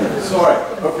 Okay, sorry.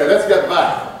 Okay, let's get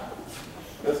back.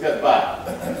 Let's get back.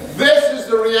 This is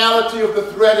the reality of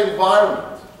the threat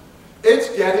environment. It's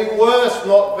getting worse,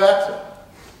 not better.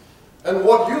 And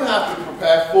what you have to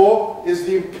prepare for is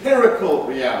the empirical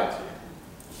reality.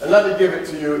 And let me give it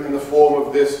to you in the form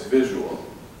of this visual.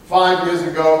 5 years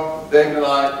ago, David and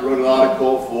I wrote an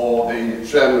article for the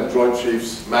chairman of Joint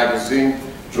Chiefs magazine,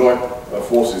 Joint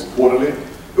Forces Quarterly.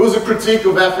 It was a critique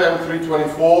of FM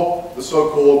 324, the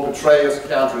so-called Petraeus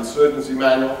counterinsurgency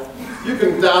manual. You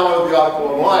can download the article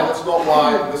online. That's not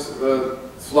why this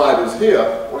slide is here.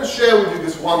 I want to share with you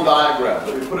this one diagram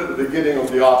that we put at the beginning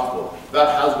of the article.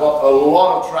 That has got a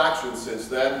lot of traction since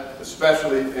then,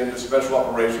 especially in the special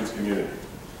operations community.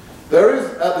 There is,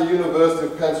 at the University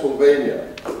of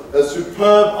Pennsylvania, a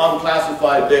superb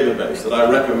unclassified database that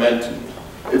I recommend to you.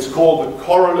 It's called the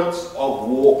Correlates of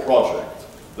War Project.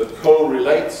 The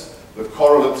correlates, the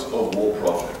Correlates of War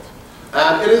Project.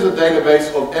 And it is a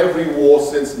database of every war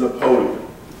since Napoleon,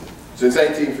 since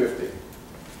 1850.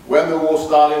 When the war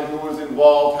started, who was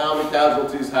involved, how many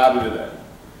casualties, how did it end?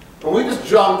 And we just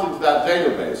jumped into that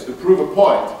database to prove a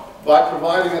point by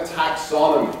providing a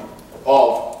taxonomy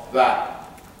of that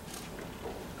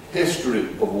history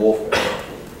of warfare.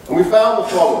 And we found the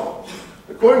following.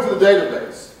 According to the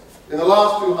database, in the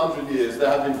last 200 years, there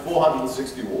have been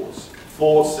 460 wars.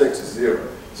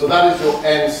 460. So that is your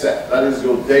N set. That is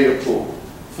your data pool.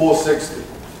 460.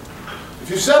 If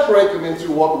you separate them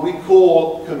into what we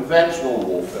call conventional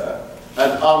warfare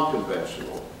and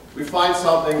unconventional, we find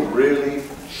something really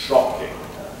shocking.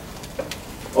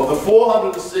 Of the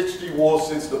 460 wars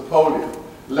since Napoleon,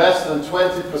 less than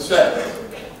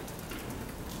 20%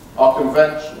 are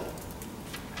conventional.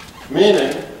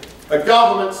 Meaning, a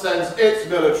government sends its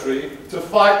military to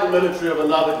fight the military of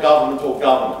another government or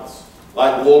governments,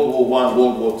 like World War I,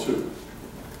 World War II.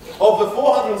 Of the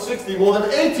 460, more than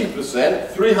 80%,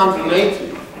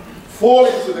 380, fall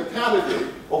into the category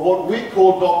of what we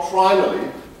call doctrinally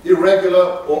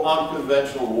irregular or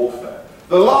unconventional warfare.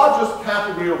 The largest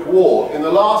category of war in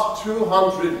the last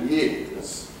 200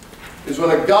 years is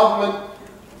when a government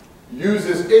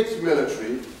uses its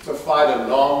military to fight a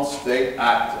non-state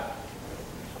actor.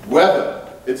 Whether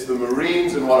it's the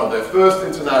Marines in one of their first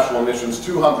international missions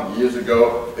 200 years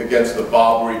ago against the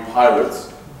Barbary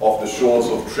pirates off the shores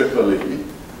of Tripoli.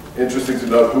 Interesting to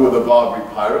note, who are the Barbary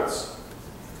pirates?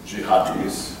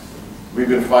 Jihadis. We've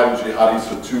been fighting jihadis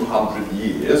for 200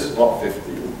 years, not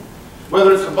 15.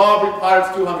 Whether it's the Barbary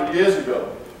pirates 200 years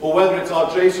ago, or whether it's our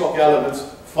JSOC elements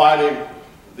fighting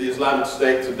the Islamic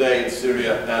State today in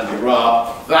Syria and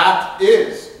Iraq, that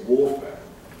is warfare.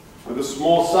 With a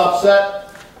small subset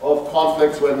of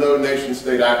conflicts where no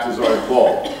nation-state actors are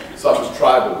involved, such as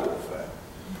tribal warfare.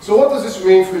 So what does this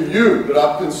mean for you that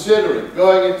are considering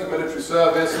going into military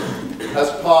service as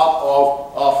part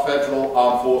of our federal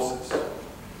armed forces?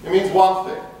 It means one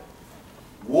thing.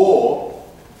 War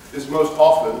is most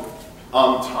often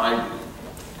untimely.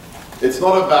 It's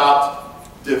not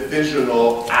about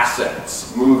divisional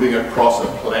assets moving across a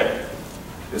plain.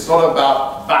 It's not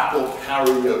about battle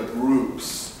carrier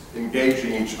groups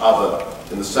engaging each other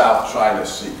in the South China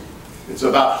Sea. It's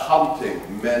about hunting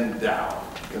men down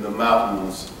in the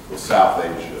mountains of South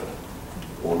Asia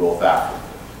or North Africa.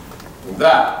 And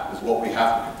that is what we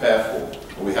have to prepare for,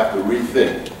 and we have to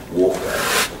rethink warfare.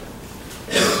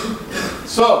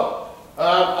 So,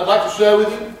 I'd like to share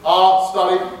with you our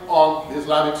study on the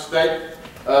Islamic State.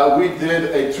 We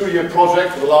did a 2-year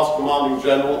project for the last Commanding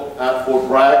General at Fort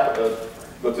Bragg,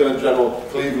 Lieutenant General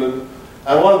Cleveland.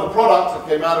 And one of the products that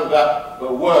came out of that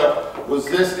work was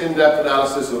this in-depth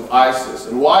analysis of ISIS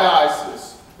and why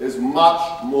ISIS is much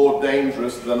more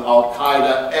dangerous than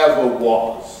Al-Qaeda ever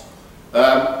was.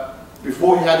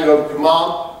 Before he handed over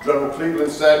command, General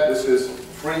Cleveland said this is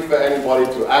free for anybody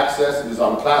to access, it is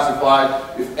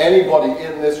unclassified. If anybody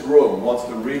in this room wants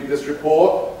to read this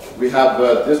report, we have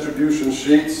distribution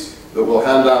sheets that we'll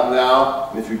hand out now,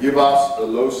 and if you give us a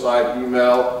low-side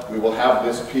email, we will have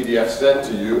this PDF sent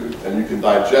to you, and you can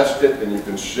digest it and you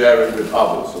can share it with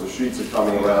others. So the sheets are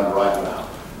coming around right now.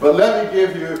 But let me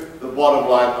give you the bottom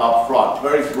line up front,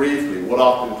 very briefly, what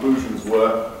our conclusions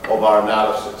were of our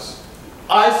analysis.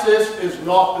 ISIS is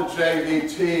not the JV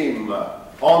team.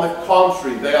 On the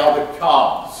contrary, they are the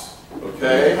Cubs,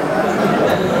 okay?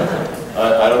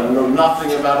 I don't know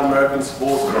nothing about American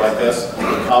sports, but I guess the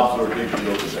Cubs are a big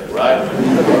deal today, right?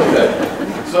 Okay.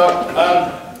 So,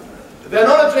 they're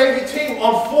not a JV team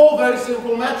on 4 very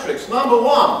simple metrics. Number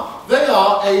 1, they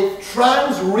are a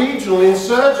trans-regional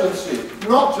insurgency,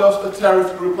 not just a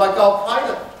terrorist group like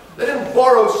Al-Qaeda. They didn't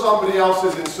borrow somebody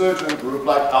else's insurgent group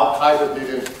like Al-Qaeda did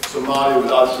in Somalia with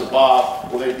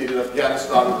Al-Shabaab, or they did in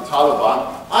Afghanistan with the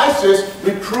Taliban. ISIS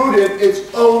recruited its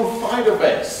own fighter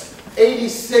base.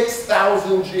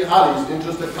 86,000 jihadis in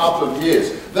just a couple of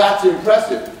years. That's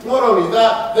impressive. Not only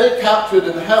that, they captured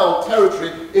and held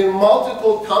territory in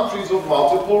multiple countries of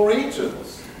multiple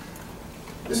regions.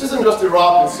 This isn't just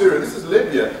Iraq and Syria, this is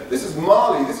Libya, this is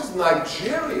Mali, this is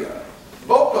Nigeria.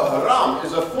 Boko Haram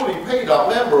is a fully paid-up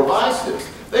member of ISIS.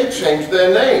 They changed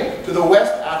their name to the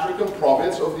West African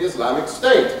province of the Islamic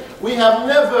State. We have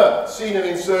never seen an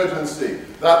insurgency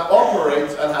that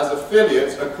operates and has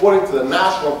affiliates, according to the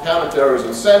National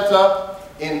Counterterrorism Center,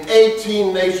 in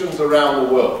 18 nations around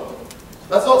the world.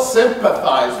 That's not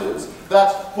sympathizers,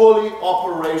 that's fully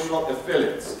operational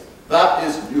affiliates. That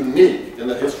is unique in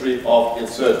the history of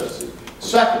insurgency.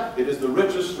 Second, it is the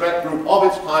richest threat group of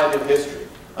its kind in history.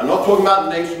 I'm not talking about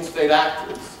nation-state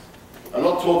actors. I'm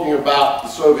not talking about the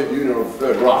Soviet Union or the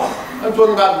Third Reich. I'm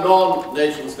talking about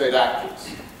non-nation-state actors.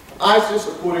 ISIS,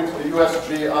 according to the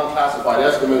USG unclassified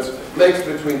estimates, makes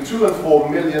between $2 and $4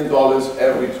 million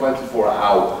every 24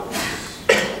 hours.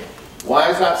 Why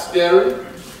is that scary?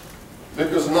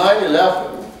 Because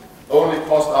 9/11 only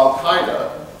cost Al-Qaeda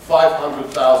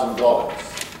 $500,000.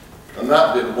 And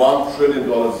that did $1 trillion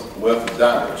worth of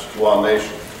damage to our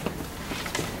nation.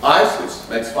 ISIS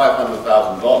makes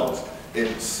 $500,000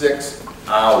 in 6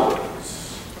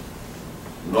 hours.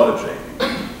 Not a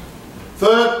JV.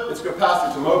 Third, its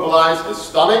capacity to mobilize is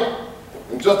stunning.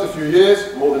 In just a few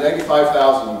years, more than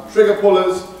 85,000 trigger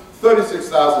pullers,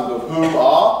 36,000 of whom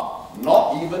are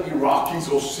not even Iraqis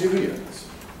or Syrians.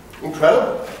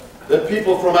 Incredible. They're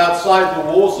people from outside the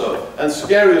war zone. And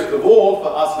scariest of all for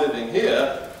us living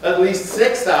here, at least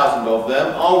 6,000 of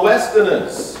them are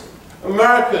Westerners.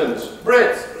 Americans,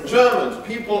 Brits, Germans,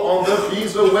 people on the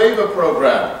visa waiver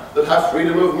program that have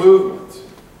freedom of movement.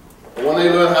 And when they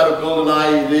learn how to build an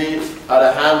IED, how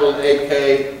to handle an AK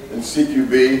and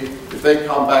CQB, if they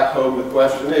come back home, the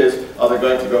question is, are they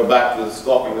going to go back to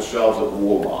stocking the shelves at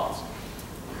Walmart?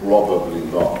 Probably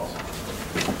not.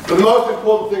 The most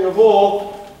important thing of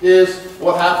all is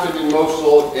what happened in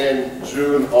Mosul in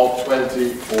June of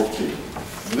 2014.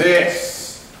 This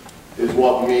is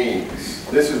what means,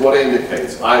 this is what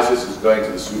indicates ISIS is going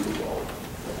to the Super Bowl.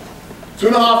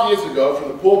 2.5 years ago, from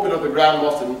the pulpit of the Grand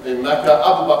Mosque in Mecca,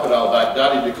 Abu Bakr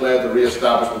al-Baghdadi declared the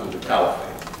re-establishment of the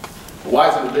Caliphate. Why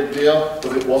is it a big deal?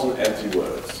 Because it wasn't empty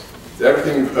words. It's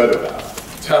everything you've heard about.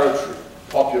 Territory,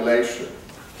 population,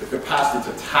 the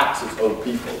capacity to tax its own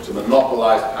people, to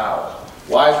monopolize power.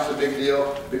 Why is this a big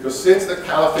deal? Because since the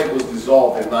Caliphate was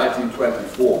dissolved in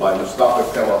 1924 by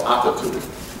Mustafa Kemal Atatürk,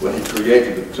 when he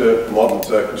created the modern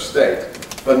Turkish state,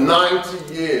 for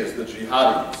 90 years the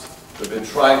jihadis have been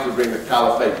trying to bring the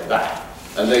Caliphate back.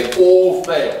 And they all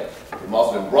failed. The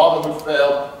Muslim Brotherhood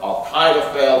failed,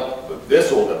 Al-Qaeda failed, but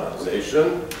this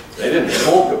organization, they didn't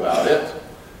talk about it,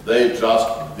 they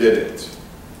just did it.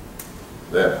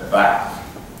 They're back.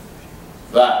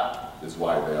 That is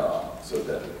why they are so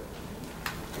deadly.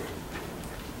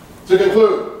 To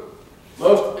conclude,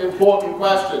 most important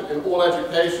question in all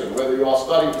education, whether you are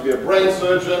studying to be a brain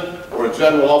surgeon or a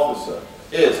general officer,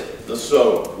 is the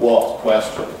so what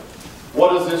question.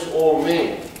 What does this all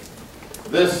mean?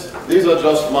 these are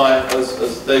just my,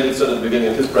 as David said at the beginning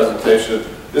of his presentation,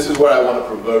 this is where I want to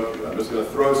provoke you. I'm just going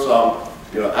to throw some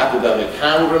academic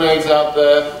hand grenades out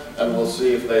there, and we'll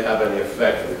see if they have any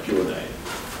effect on the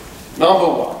Q&A. Number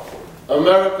one,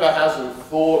 America hasn't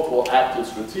thought or acted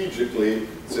strategically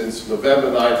since November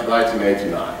 9th,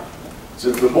 1989.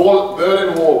 Since the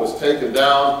Berlin Wall was taken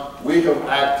down, we have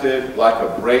acted like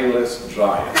a brainless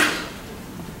giant.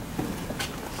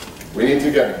 We need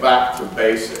to get back to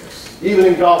basics. Even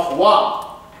in Gulf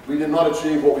War, we did not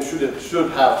achieve what we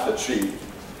should have achieved,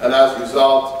 and as a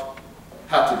result,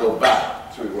 had to go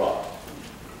back to Iraq.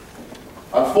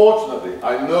 Unfortunately,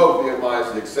 I know VMI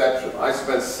is the exception. I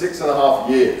spent 6.5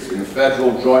 years in the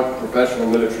Federal Joint Professional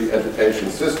Military Education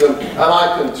System, and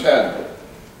I contend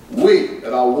we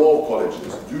at our war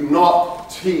colleges do not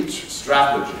teach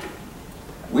strategy.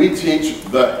 We teach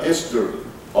the history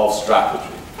of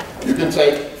strategy. You can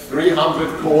take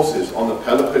 300 courses on the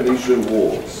Peloponnesian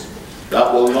Wars.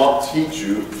 That will not teach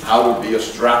you how to be a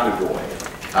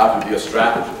strategoid, how to be a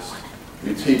strategist.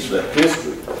 We teach the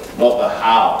history, not the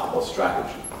how of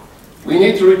strategy. We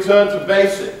need to return to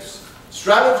basics.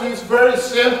 Strategy is very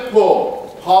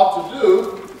simple, hard to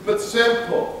do, but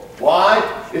simple. Why?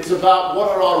 It's about what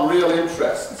are our real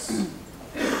interests.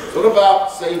 It's not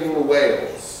about saving the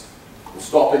whales and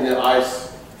stopping the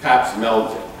ice caps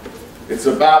melting. It's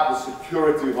about the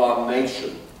security of our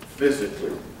nation,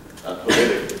 physically and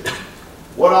politically.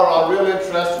 What are our real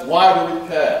interests? Why do we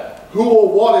care? Who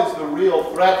or what is the real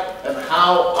threat, and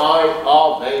how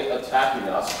are they attacking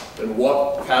us, and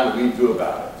what can we do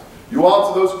about it? You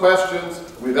answer those questions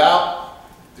without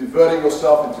diverting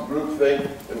yourself into groupthink,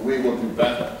 and we will do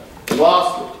better. And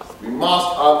lastly, we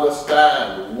must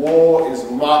understand war is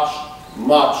much,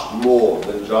 much more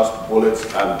than just bullets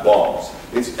and bombs.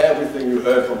 It's everything you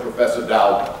heard from Professor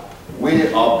Dauber. We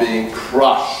are being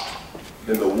crushed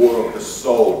in the war of the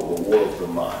soul, the war of the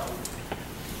mind.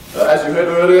 As you heard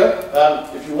earlier,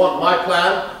 if you want my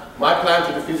plan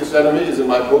to defeat this enemy is in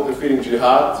my book, Defeating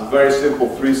Jihad. It's a very simple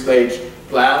 3-stage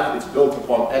plan. It's built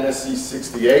upon NSC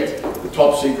 68, the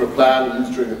top secret plan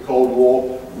used during the Cold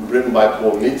War, written by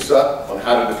Paul Nietzsche on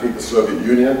how to defeat the Soviet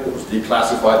Union. It was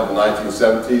declassified in the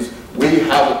 1970s. We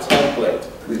have a template.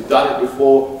 We've done it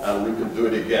before, and we can do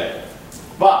it again.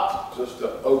 But, just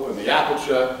to open the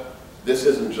aperture, this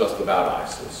isn't just about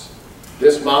ISIS.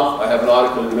 This month, I have an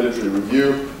article in the Military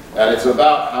Review, and it's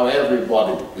about how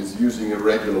everybody is using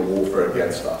irregular warfare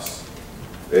against us.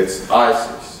 It's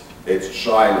ISIS, it's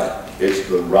China, it's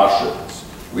the Russians.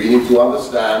 We need to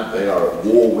understand they are at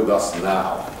war with us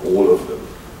now, all of them.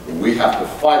 And we have to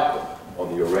fight them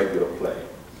on the irregular plane.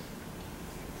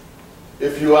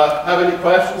 If you have any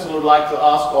questions and would like to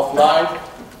ask offline,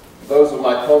 those are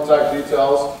my contact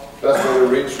details. Best way to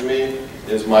reach me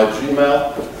is my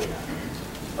Gmail.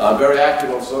 I'm very active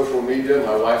on social media.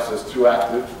 My wife says too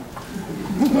active.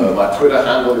 My Twitter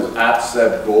handle is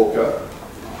 @SebGorka.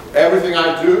 Everything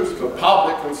I do for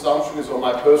public consumption is on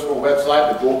my personal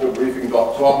website,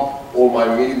 thegorkabriefing.com, all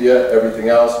my media, everything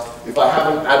else. If I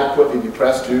haven't adequately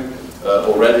depressed you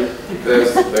already,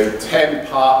 there's a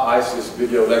 10-part ISIS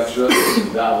video lecture you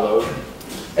can download.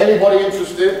 Anybody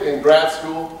interested in grad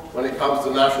school when it comes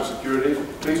to national security,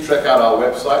 please check out our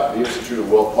website, the Institute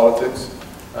of World Politics.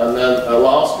 And then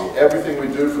lastly, everything we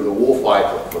do for the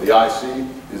warfighter, for the IC,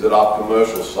 is at our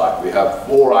commercial site. We have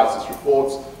 4 ISIS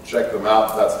reports. Check them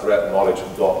out. That's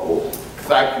threatknowledge.org.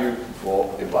 Thank you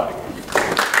for inviting me.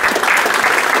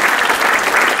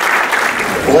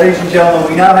 Ladies and gentlemen,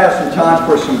 we now have some time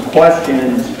for some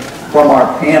questions from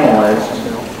our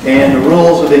panelists. And the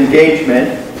rules of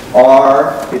engagement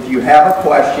are, if you have a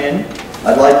question,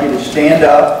 I'd like you to stand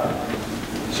up,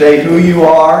 say who you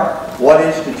are, what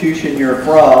institution you're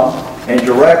from, and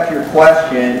direct your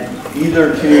question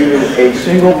either to a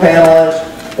single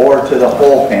panelist or to the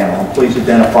whole panel. Please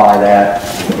identify that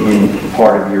in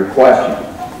part of your question.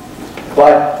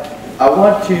 But I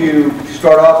want to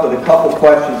start off with a couple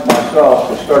questions myself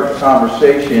to start the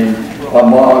conversation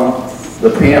among the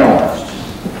panelists.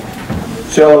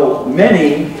 So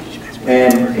many,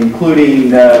 and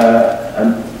including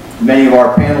many of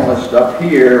our panelists up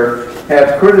here,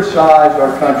 have criticized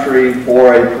our country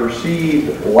for a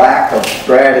perceived lack of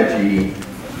strategy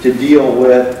to deal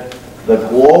with the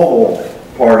global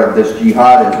part of this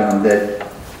jihadism that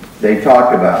they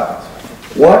talk about.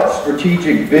 What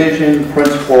strategic vision,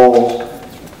 principles,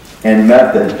 and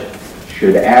methods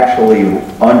should actually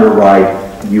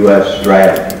underwrite U.S.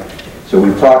 strategy? So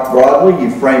we've talked broadly.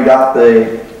 You framed out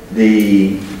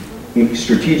the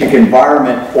strategic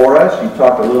environment for us. You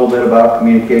talked a little bit about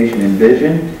communication and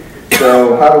vision.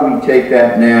 So how do we take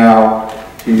that now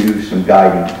to some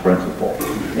guiding principles?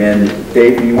 And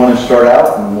Dave, you want to start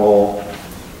out and we'll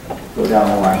go down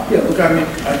the line. Yeah, look, I mean,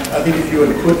 I think if you were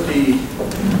to put it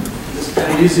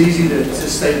is easy to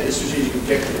state the strategic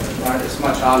objective, right? It's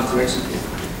much harder to execute.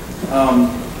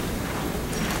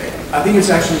 I think it's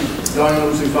actually going a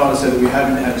little too far to say that we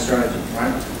haven't had a strategy,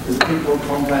 right? There's a thing called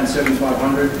Complan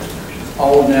 7500,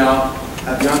 old now,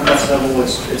 at the unclass level,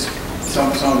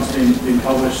 some of it's been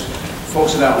published,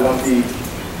 talks about what the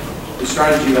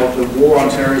strategy of the war on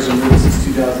terrorism really since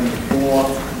 2004,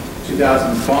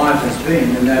 2005 has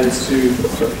been, and that is to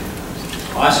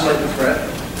isolate the threat,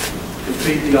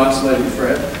 defeat the isolated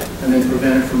threat, and then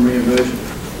prevent it from re-emerging.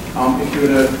 If you were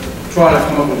to try to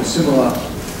come up with a similar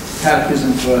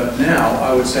catechism for now,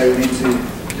 I would say we need to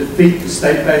defeat the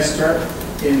state-based threat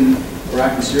in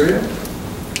Iraq and Syria.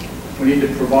 We need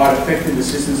to provide effective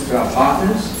assistance to our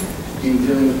partners in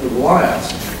dealing with the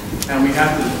wiles. And we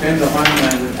have to defend the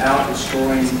homeland without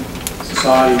destroying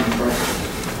society in the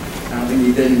process. And I think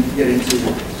you then get into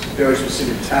very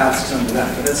specific tasks under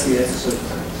that, but that's the essence of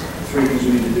three things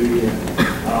we need to do here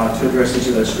to address each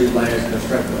of those three layers of the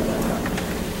threat that I laid out.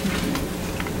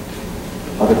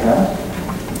 Other comments?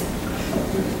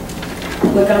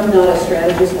 Look, I'm not a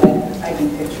strategist, I do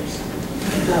pictures.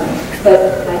 But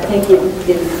I think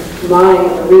in my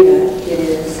arena, it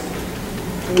is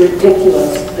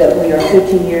ridiculous that we are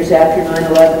 15 years after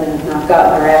 9/11 and have not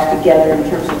gotten our act together in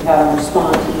terms of how to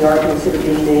respond to the arguments that are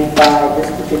being made by this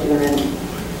particular enemy.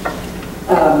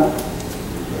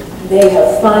 They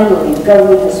have finally, the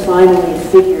government has finally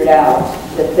figured out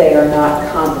that they are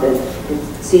not competent, it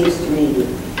seems to me,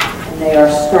 and they are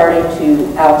starting to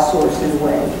outsource in a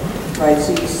way. Right,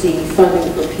 so you see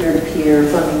funding for peer-to-peer,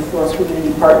 funding for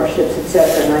community partnerships,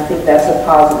 etc., and I think that's a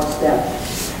positive step.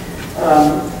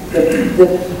 The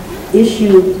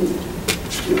issue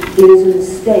is a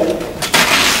mistake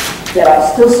that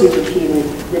I still see repeated,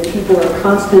 that people are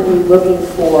constantly looking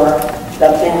for the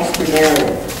master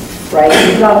narrative, right?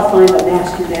 You've got to find the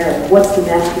master narrative. What's the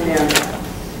master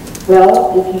narrative?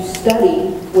 Well, if you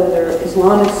study whether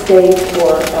Islamic State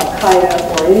or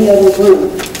Al-Qaeda or any other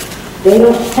group, they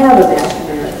don't have a master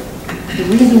narrative. The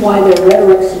reason why their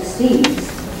rhetoric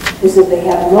succeeds is that they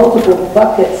have multiple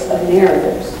buckets of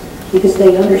narratives because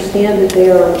they understand that they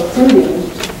are recruiting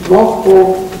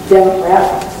multiple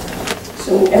demographics.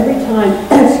 So every time,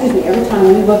 every time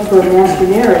we look for a master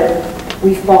narrative,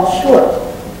 we fall short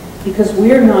because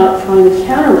we're not trying to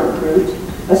counter-recruit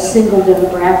a single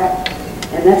demographic.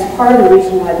 And that's part of the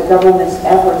reason why the government's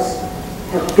efforts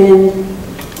have been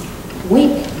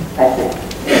weak, I think.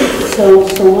 So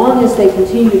long as they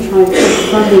continue to try and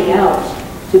push funding out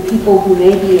to people who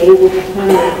may be able to kind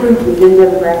of recruit within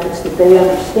demographics that they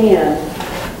understand,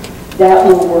 that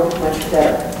will work much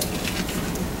better.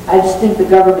 I just think the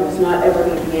government is not ever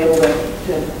going to be able to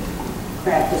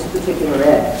crack this particular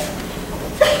edge.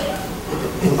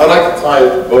 I'd like to tie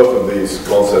both of these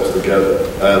concepts together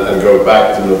and go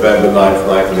back to November 9th,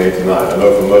 1989. I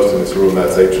know for most in this room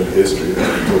that's ancient history,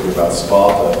 we're talking about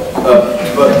Sparta.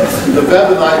 But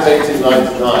November 9th,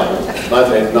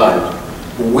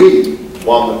 1989, we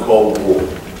won the Cold War.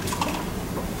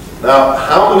 Now,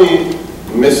 how many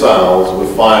missiles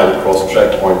were fired across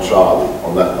Checkpoint Charlie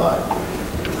on that night?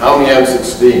 How many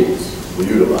M16s were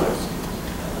utilized?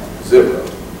 0.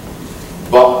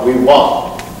 But we won.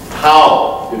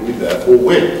 How did we therefore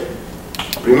win?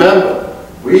 Remember,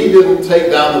 we didn't take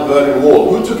down the Berlin Wall.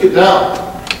 Who took it down?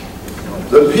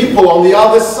 The people on the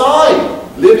other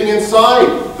side, living inside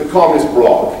the communist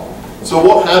bloc. So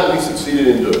what had we succeeded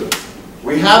in doing?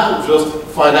 We hadn't just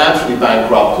financially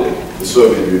bankrupted the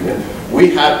Soviet Union. We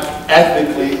had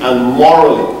ethically and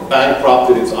morally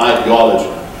bankrupted its ideology.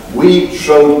 We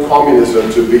showed communism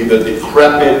to be the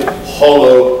decrepit,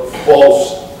 hollow,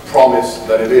 false promise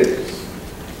that it is.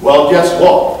 Well, guess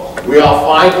what? We are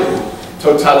fighting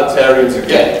totalitarians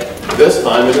again. This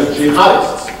time it is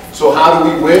jihadists. So how do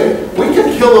we win? We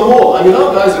can kill them all. I mean,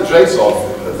 our guys at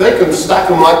JSOC, they can stack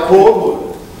them like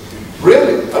cordwood.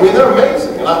 Really. I mean, they're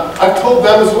amazing. And I've told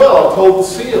them as well. I've told the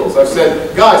SEALs. I've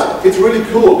said, guys, it's really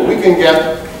cool. We can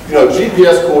get,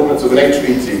 GPS coordinates of an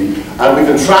HVT, and we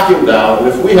can track him down. And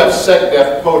if we have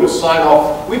SecDef POTUS sign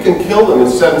off, we can kill them in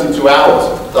 72 hours.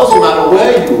 Doesn't matter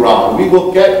where you run. We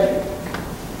will get you.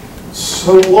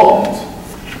 So what?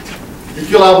 You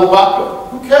kill Abu Bakr,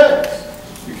 who cares?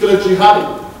 You kill a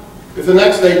jihadi. If the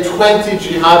next day 20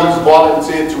 jihadis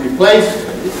volunteer to replace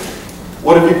him,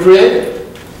 what have you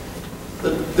created?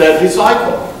 The deadly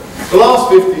cycle. The last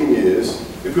 15 years,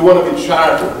 if we want to be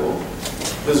charitable,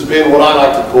 has been what I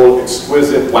like to call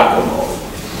exquisite whack-a-mole.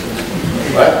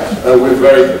 Right? And we're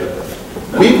very good at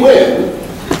it. We win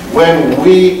when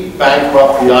we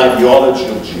bankrupt the ideology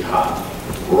of jihad.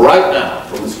 Right now,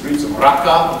 from the streets of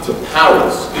Raqqa to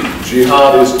Paris,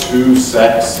 jihad is too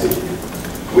sexy.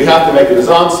 We have to make it as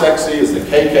unsexy as the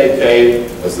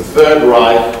KKK, as the Third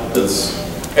Reich, as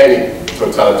any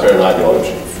totalitarian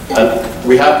ideology. And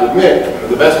we have to admit that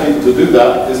the best people to do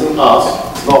that isn't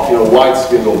us. It's not,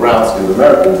 white-skinned or brown-skinned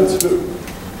Americans. It's who?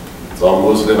 It's our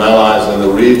Muslim allies in the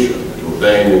region, the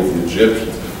Jordanians, the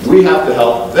Egyptians. We have to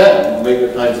help them make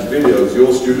the kinds of videos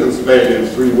your students made in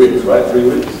 3 weeks, right? 3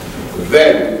 weeks.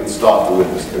 Then we can start the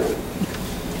witness period.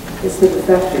 It's the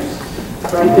defectors,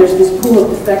 right? There's this pool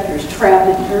of defectors trapped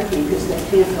in Turkey because they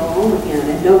can't go home again,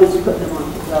 and nobody's putting them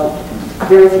on, well,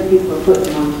 very few people are putting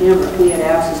them on camera. If we had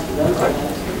access to those, I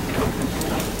guess.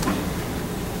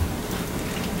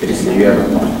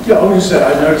 Yeah, I would just say,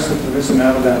 I noticed that Professor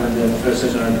Malverdam in the first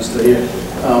session I just did here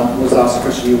was asked the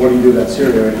question, what do you do about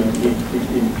Syria? And he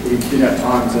didn't have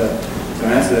time to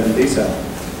answer that in detail.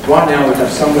 Right now we have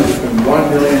somewhere between 1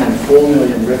 million and 4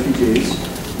 million refugees,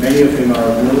 many of whom are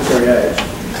of military age,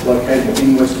 located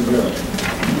in Western Europe.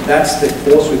 That's the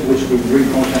force with which we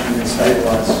recontact and then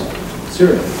stabilize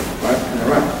Syria, right, and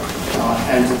Iraq.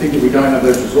 And to think that we don't have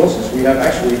those resources, we have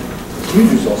actually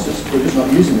huge resources, we're just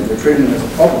not using them, we're treating them as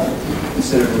a problem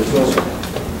instead of a resource.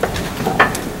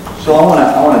 So I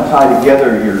want to tie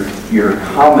together your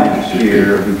comments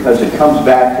here, because it comes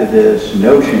back to this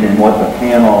notion, and what the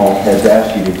panel has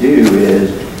asked you to do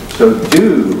is, so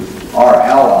do our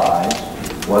allies,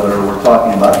 whether we're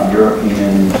talking about the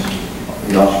Europeans,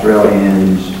 the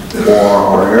Australians, or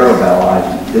our Arab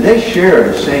allies, do they share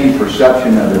the same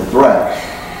perception of the threat?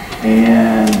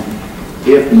 And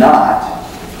if not,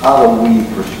 how do we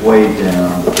persuade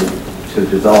them to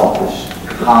develop this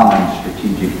common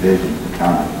strategic vision to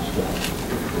counter this threat?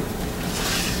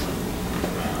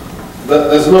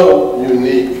 There's no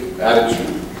unique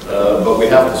attitude, but we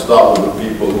have to start with the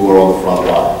people who are on the front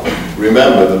line.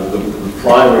 Remember, the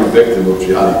primary victim of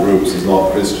jihadi groups is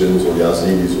not Christians or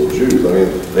Yazidis or Jews. I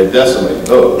mean, they decimate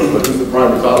those, but who's the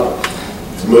primary target?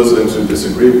 It's Muslims who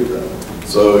disagree with them.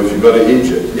 So if you go to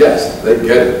Egypt, yes, they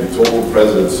get it. You talk with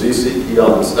President Sisi, he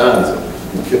understands it.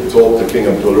 You talk to King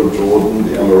Abdullah of Jordan,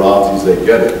 the Emiratis, they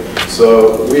get it.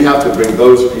 So we have to bring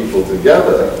those people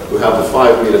together who have the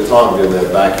 5-meter target in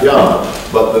their backyard.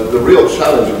 But the real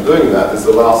challenge of doing that is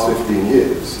the last 15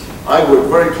 years. I work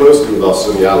very closely with our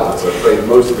Sunni allies. I've trained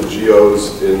most of the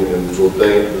GOs in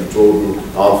Jordan,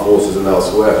 armed forces and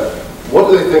elsewhere. What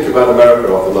do they think about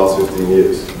America after the last 15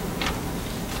 years?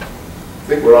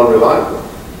 I think we're unreliable.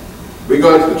 We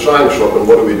go into the China shop and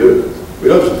what do? We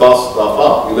don't just bust stuff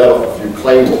up. We let off a few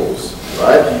claymores,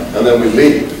 right? And then we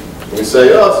leave. And we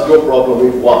say, oh, this is your problem,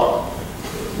 we've won.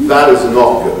 That is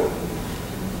not good.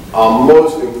 Our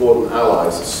most important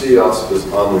allies see us as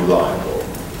unreliable.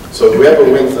 So whoever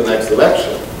wins the next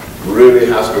election really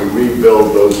has to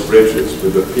rebuild those bridges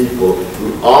with the people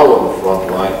who are on the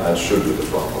front line and should be the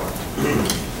front line.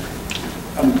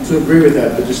 To agree with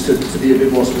that, but just to be a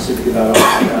bit more specific about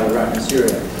Iraq and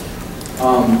Syria.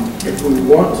 If we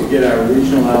want to get our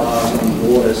regional allies on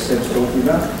board, as Seb's talking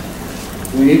about,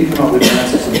 we need to come up with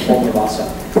answers to the problem of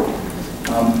Assad.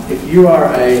 If you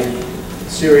are a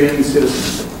Syrian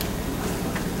citizen,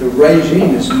 the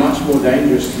regime is much more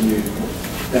dangerous to you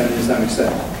than the Islamic State.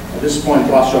 At this point,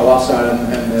 Bashar al-Assad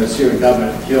and the Syrian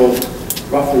government have killed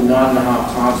roughly 9.5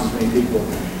 times as many people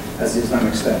as the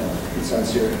Islamic State inside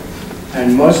Syria.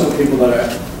 And most of the people that are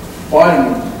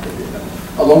fighting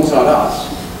alongside us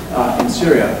in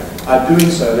Syria are doing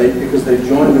so because they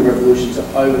joined the revolution to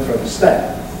overthrow the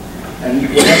state. And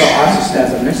whenever ISIS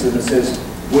stands up next to them and says,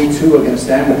 we too are going to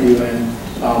stand with you,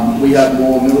 and we have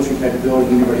more military capability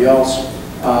than anybody else,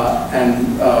 and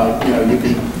you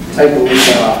can take or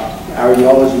leave our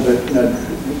ideology, but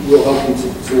we'll help you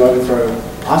to overthrow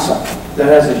Assad. That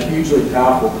has a hugely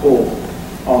powerful pull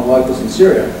on locals in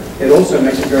Syria. It also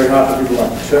makes it very hard for people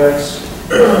like the Turks,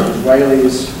 the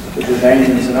Israelis, the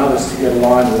Jordanians and others to get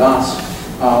aligned with us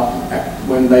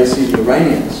when they see the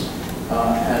Iranians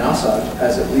and Assad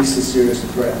as at least as serious a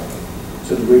threat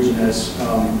to the region as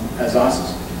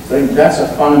ISIS. So I think that's a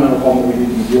fundamental problem that we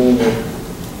need to be dealing with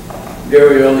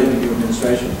very early in the new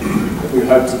administration if we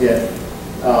hope to get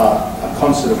a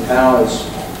concert of powers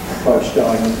approach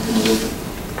going in the region.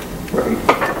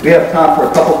 Great. We have time for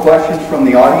a couple questions from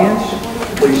the audience.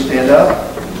 Please stand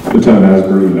up. Lieutenant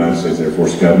Asbury, United States Air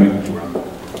Force Academy.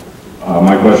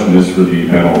 My question is for the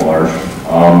panel at large.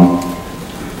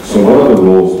 So what other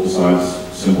roles besides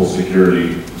simple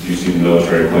security do you see the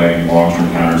military playing long-term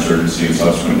counterinsurgency and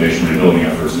subsequent nation rebuilding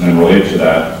efforts? And then related to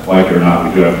that, like it or not,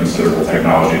 we do have considerable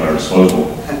technology at our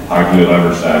disposal. How can we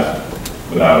leverage that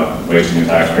without wasting the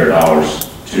taxpayer dollars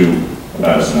to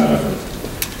invest in that effort?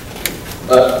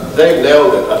 They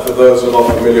nailed it. For those who are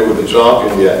not familiar with the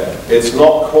jargon yet, it's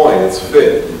not coin, it's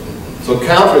FID. So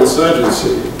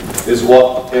counterinsurgency is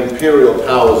what imperial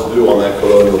powers do on their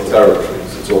colonial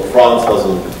territories. It's what France does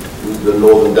in the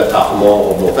northern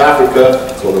département of North Africa,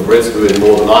 it's what the Brits do in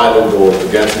Northern Ireland or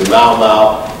against the Mau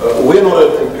Mau. We're not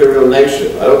an imperial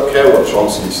nation. I don't care what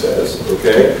Chomsky says,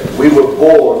 okay? We were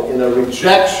born in a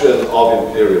rejection of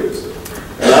imperialism.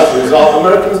 And as a result,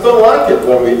 Americans don't like it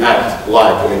when we act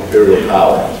like an imperial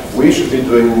power. We should be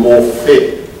doing more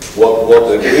FID, what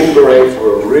the Green Berets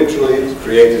were originally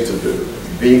created to do.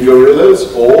 Be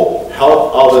guerrillas or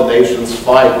help other nations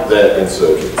fight their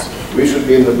insurgents. We should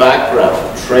be in the background,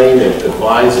 training,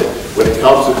 advising. When it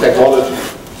comes to technology,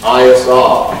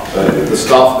 ISR, the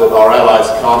stuff that our allies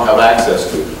can't have access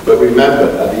to. But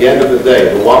remember, at the end of the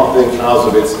day, the one thing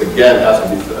Clausewitz, again, has to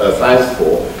be thanked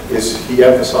for, is he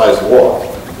emphasized what?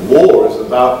 War is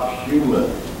about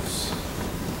humans.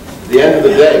 At the end of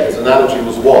the day, his analogy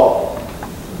was what?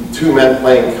 Two men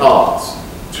playing cards,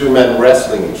 two men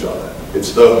wrestling each other.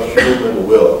 It's the human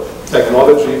will.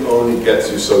 Technology only gets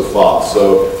you so far.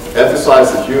 So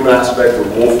emphasize the human aspect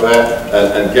of warfare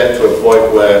and get to a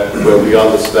point where we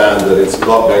understand that it's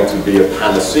not going to be a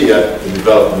panacea to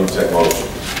develop new technology.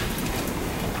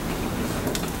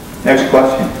 Next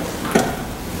question.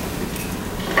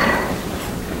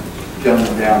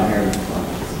 Gentleman down here in the front.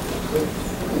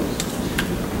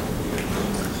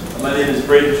 My name is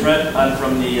Braden Trent. I'm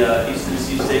from the East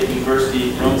Tennessee State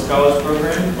University Drone Scholars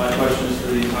Program. My question is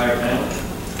for the entire panel.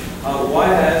 Why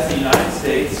has the United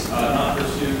States not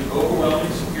pursued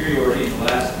overwhelming superiority in the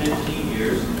last 15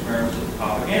 years in terms of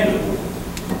propaganda?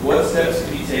 What steps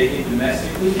can be taken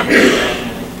domestically and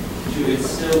internationally to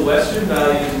instill Western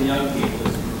values in young people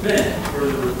to prevent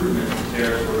further recruitment to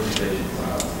terrorist organizations?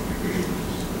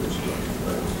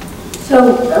 So,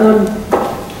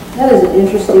 that is an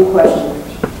interesting question.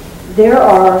 There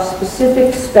are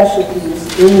specific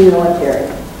specialties in the military.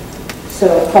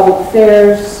 So, public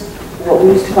affairs, what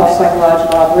we used to call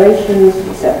psychological operations,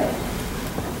 etc.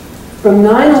 From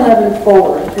 9/11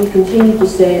 forward, we continued to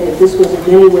say that this was in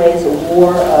many ways a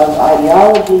war of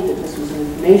ideology, that this was an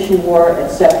information war,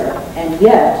 etc. And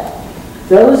yet,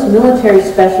 those military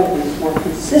specialties were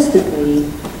consistently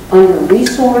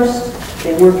under-resourced,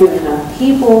 they weren't given enough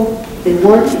people, they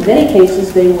weren't, in many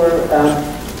cases, they were,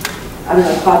 I don't know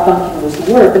if hot bunking was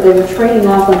the word, but they were trading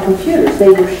off on computers. They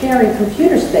were sharing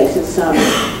computer space in some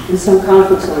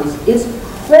conflict zones. It's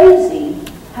crazy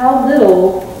how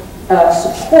little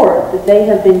support that they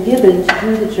have been given to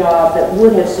do the job that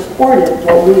would have supported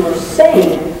what we were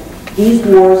saying these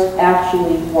wars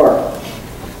actually were.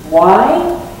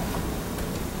 Why?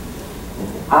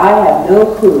 I have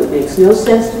no clue. It makes no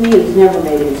sense to me. It's never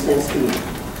made any sense to me.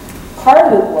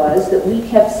 Part of it was that we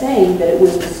kept saying that it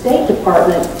was the State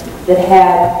Department that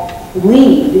had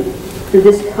lead for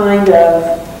this kind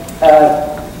of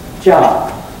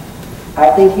job.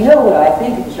 I think you know what I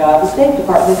think of the job the State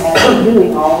Department has been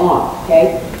doing all along,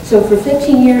 okay? So for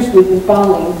 15 years we've been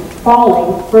falling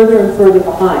further and further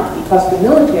behind because the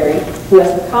military, who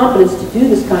has the competence to do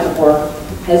this kind of work,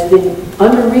 has been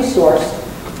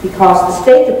under-resourced because the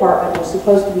State Department was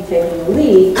supposed to be taking the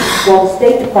lead while the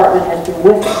State Department has been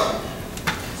with it.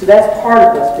 So that's part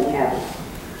of what's been happening.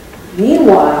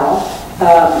 Meanwhile,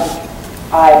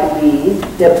 I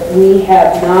believe that we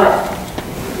have not,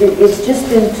 it's just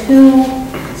been too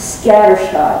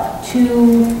scattershot,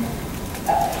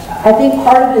 I think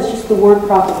part of it is just the word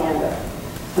propaganda.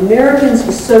 Americans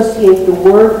associate the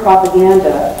word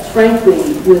propaganda,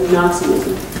 frankly, with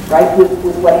Nazism, right?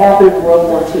 With what happened in World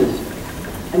War II.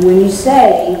 And when you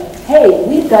say, hey,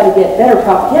 we've got to get better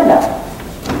propaganda,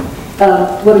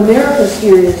 what Americans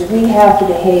hear is we have to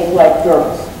behave like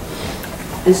girls.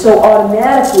 And so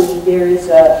automatically there is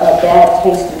a bad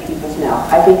taste in people's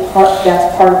mouth. I think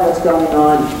that's part of what's going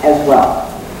on as well.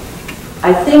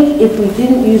 I think if we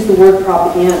didn't use the word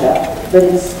propaganda, but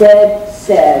instead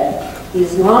said the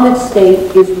Islamic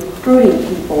State is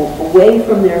recruiting people away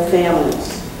from their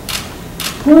families,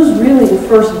 who's really the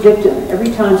first victim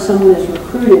every time someone is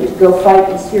recruited to go fight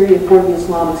in Syria for the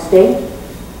Islamic State?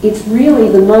 It's really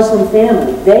the Muslim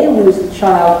family. They lose the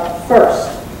child first,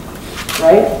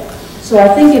 right? So I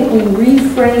think if we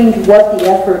reframed what the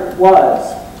effort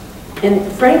was, and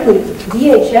frankly,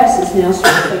 DHS is now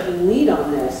sort of taking lead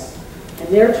on this, and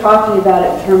they're talking about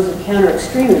it in terms of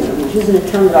counter-extremism, which isn't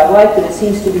a term that I like, but it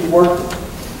seems to be working.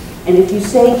 And if you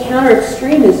say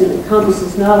counter-extremism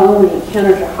encompasses not only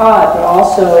counter-jihad, but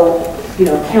also, you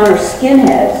know,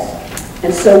 counter-skinheads,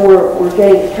 and so we're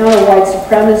getting counter-white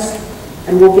supremacists,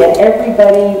 and we'll get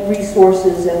everybody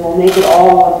resources and we'll make it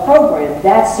all one program.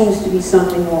 That seems to be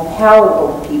something more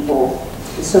palatable to people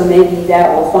So maybe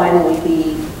that will finally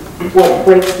be what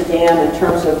breaks the dam in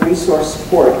terms of resource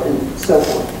support and so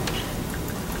forth.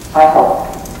 I hope.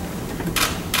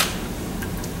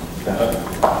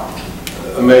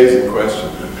 Amazing question.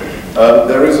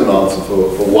 There is an answer for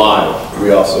why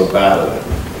we are so bad at it.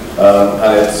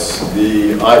 And it's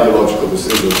the ideological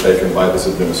decision taken by this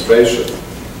administration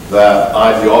that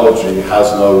ideology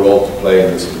has no role to play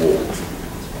in this war.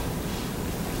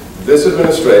 This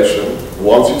administration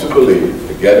wants you to believe,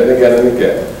 again and again and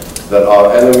again, that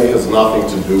our enemy has nothing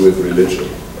to do with religion,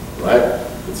 right?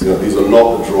 It's, you know, these are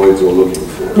not the droids you're looking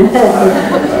for.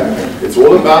 Right? It's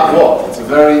all about what? It's a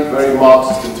very, very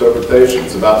Marxist interpretation.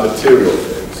 It's about material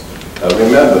things.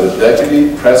 Remember, the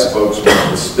deputy press spokesman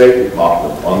of the State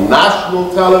Department on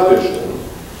national television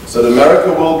said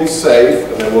America will be safe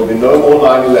and there will be no more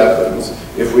 9/11s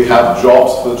if we have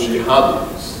jobs for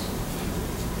jihadis.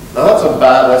 Now that's a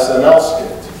bad SNL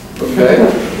skit, okay?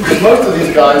 Because most of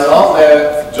these guys aren't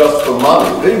there just for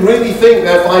money. They really think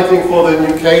they're fighting for the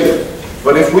new caliph.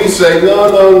 But if we say,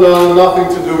 no, no, no, nothing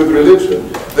to do with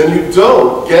religion, then you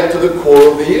don't get to the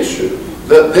core of the issue.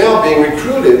 That they are being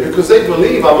recruited because they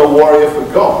believe I'm a warrior for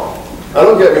God. Now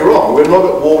don't get me wrong, we're not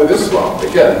at war with Islam.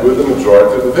 Again, we're the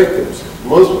majority of the victims,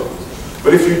 Muslims.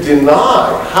 But if you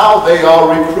deny how they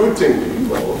are recruiting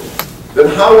people, then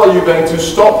how are you going to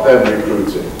stop them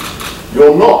recruiting?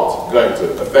 You're not going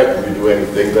to effectively do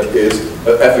anything that is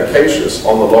efficacious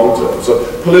on the long term. So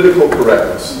political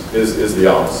correctness is the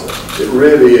answer. It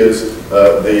really is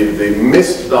the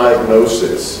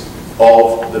misdiagnosis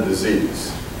of the disease.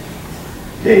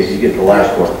 Dave, you get the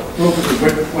last one.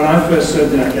 When I first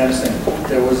served in Afghanistan,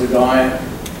 there was a guy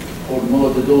called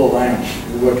Mullah Dadullah Lang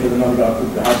who worked with another guy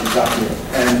called Haji Zakir,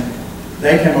 and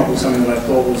they came up with something that I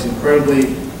thought was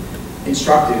incredibly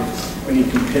instructive when you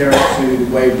compare it to the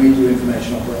way we do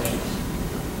information operations.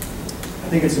 I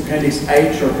think it's Appendix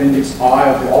H or Appendix I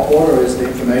of the op order is the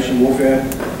information warfare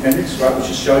appendix, right, which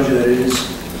just shows you that it is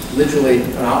literally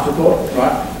an afterthought,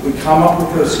 right? We come up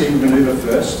with a scheme of maneuver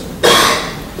first,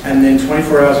 and then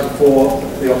 24 hours before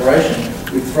the operation,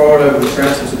 we throw it over the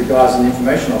transom to the guys in the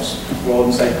information ops world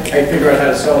and say, hey, figure out how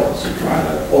to sell this,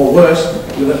 right? Or worse,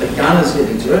 we let the gunners get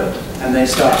into it, and they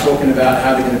start talking about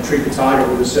how they're going to treat the target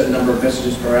with a certain number of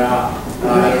messages per hour,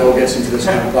 and it all gets into this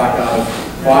kind of black art of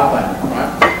fire plan,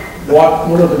 right? What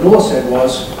Mullah Dadullah said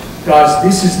was, guys,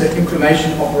 this is the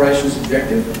information operations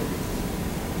objective.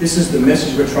 This is the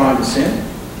message we're trying to send.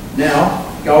 Now,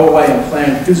 go away and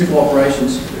plan physical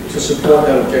operations to support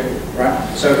that objective, right?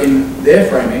 So in their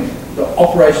framing, the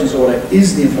operations order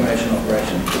is the information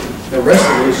operation. The rest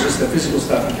of it is just the physical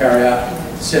stuff you carry out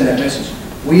to send that message.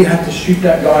 We had to shoot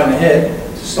that guy in the head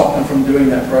to stop them from doing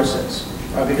that process,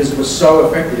 right? Because it was so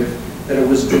effective that it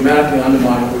was dramatically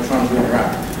undermining what we're trying to do in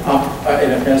Iraq.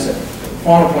 In Afghanistan. The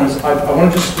final point is, I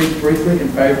want to just speak briefly in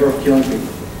favor of killing people.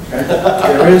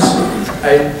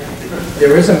 Okay?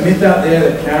 There is a myth out there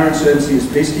that counterinsurgency is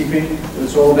peacekeeping, that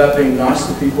it's all about being nice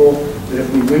to people, that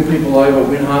if we win people over,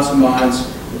 win hearts and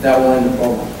minds, that will end the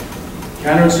problem.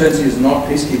 Counterinsurgency is not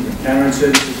peacekeeping.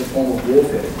 Counterinsurgency is a form of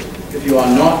warfare. If you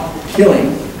are not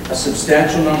killing a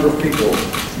substantial number of people,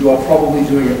 you are probably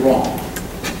doing it wrong.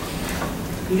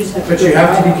 But you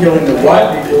have to be killing the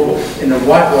right people in the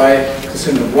right way to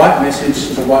send the right message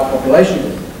to the right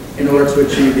population in order to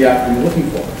achieve the outcome you're looking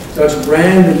for. So it's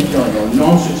random killing or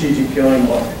non-strategic killing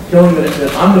or killing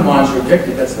that undermines your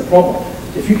objective. That's the problem.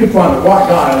 If you can find the right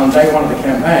guy on day one of the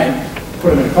campaign,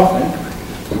 put him in a coffin,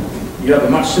 you have a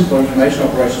much simpler information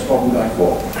operations problem going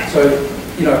forward. So,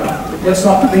 you know, let's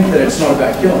not think that it's not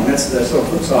about killing. That's the sort of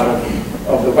flip side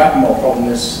of the whack-a-mole problem,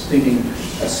 is thinking,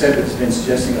 as Seb has been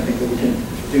suggesting, I think that we can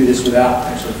do this without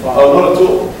actually fighting. Oh, not at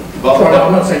all. Sorry,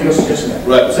 I'm not saying you're suggesting that.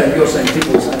 Right. I'm saying you're saying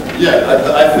people are saying that. Yeah,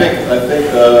 I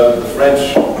think the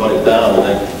French got it down, and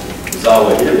then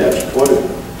Zawahiri actually quoted it.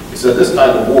 He said this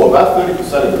kind of war, about 30%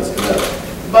 of it's kinetic.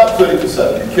 About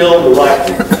 30%. You kill the right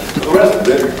people. The rest of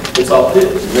it, it's our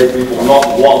kids. You make people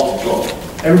not want to join.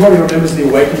 Everybody remembers the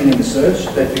awakening and the surge.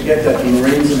 They forget that the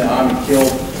Marines and the Army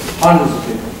killed hundreds of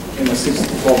people in the 6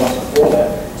 to 12 months before that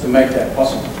to make that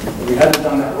possible. If we hadn't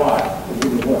done that right, it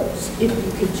wouldn't work. If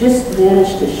you could just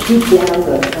manage to shoot down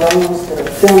the drones that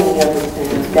are filming everything,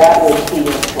 that would be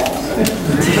a plus.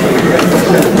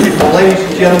 Well, ladies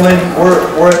and gentlemen,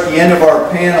 we're at the end of our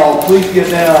panel. Please give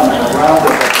them a round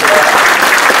of applause.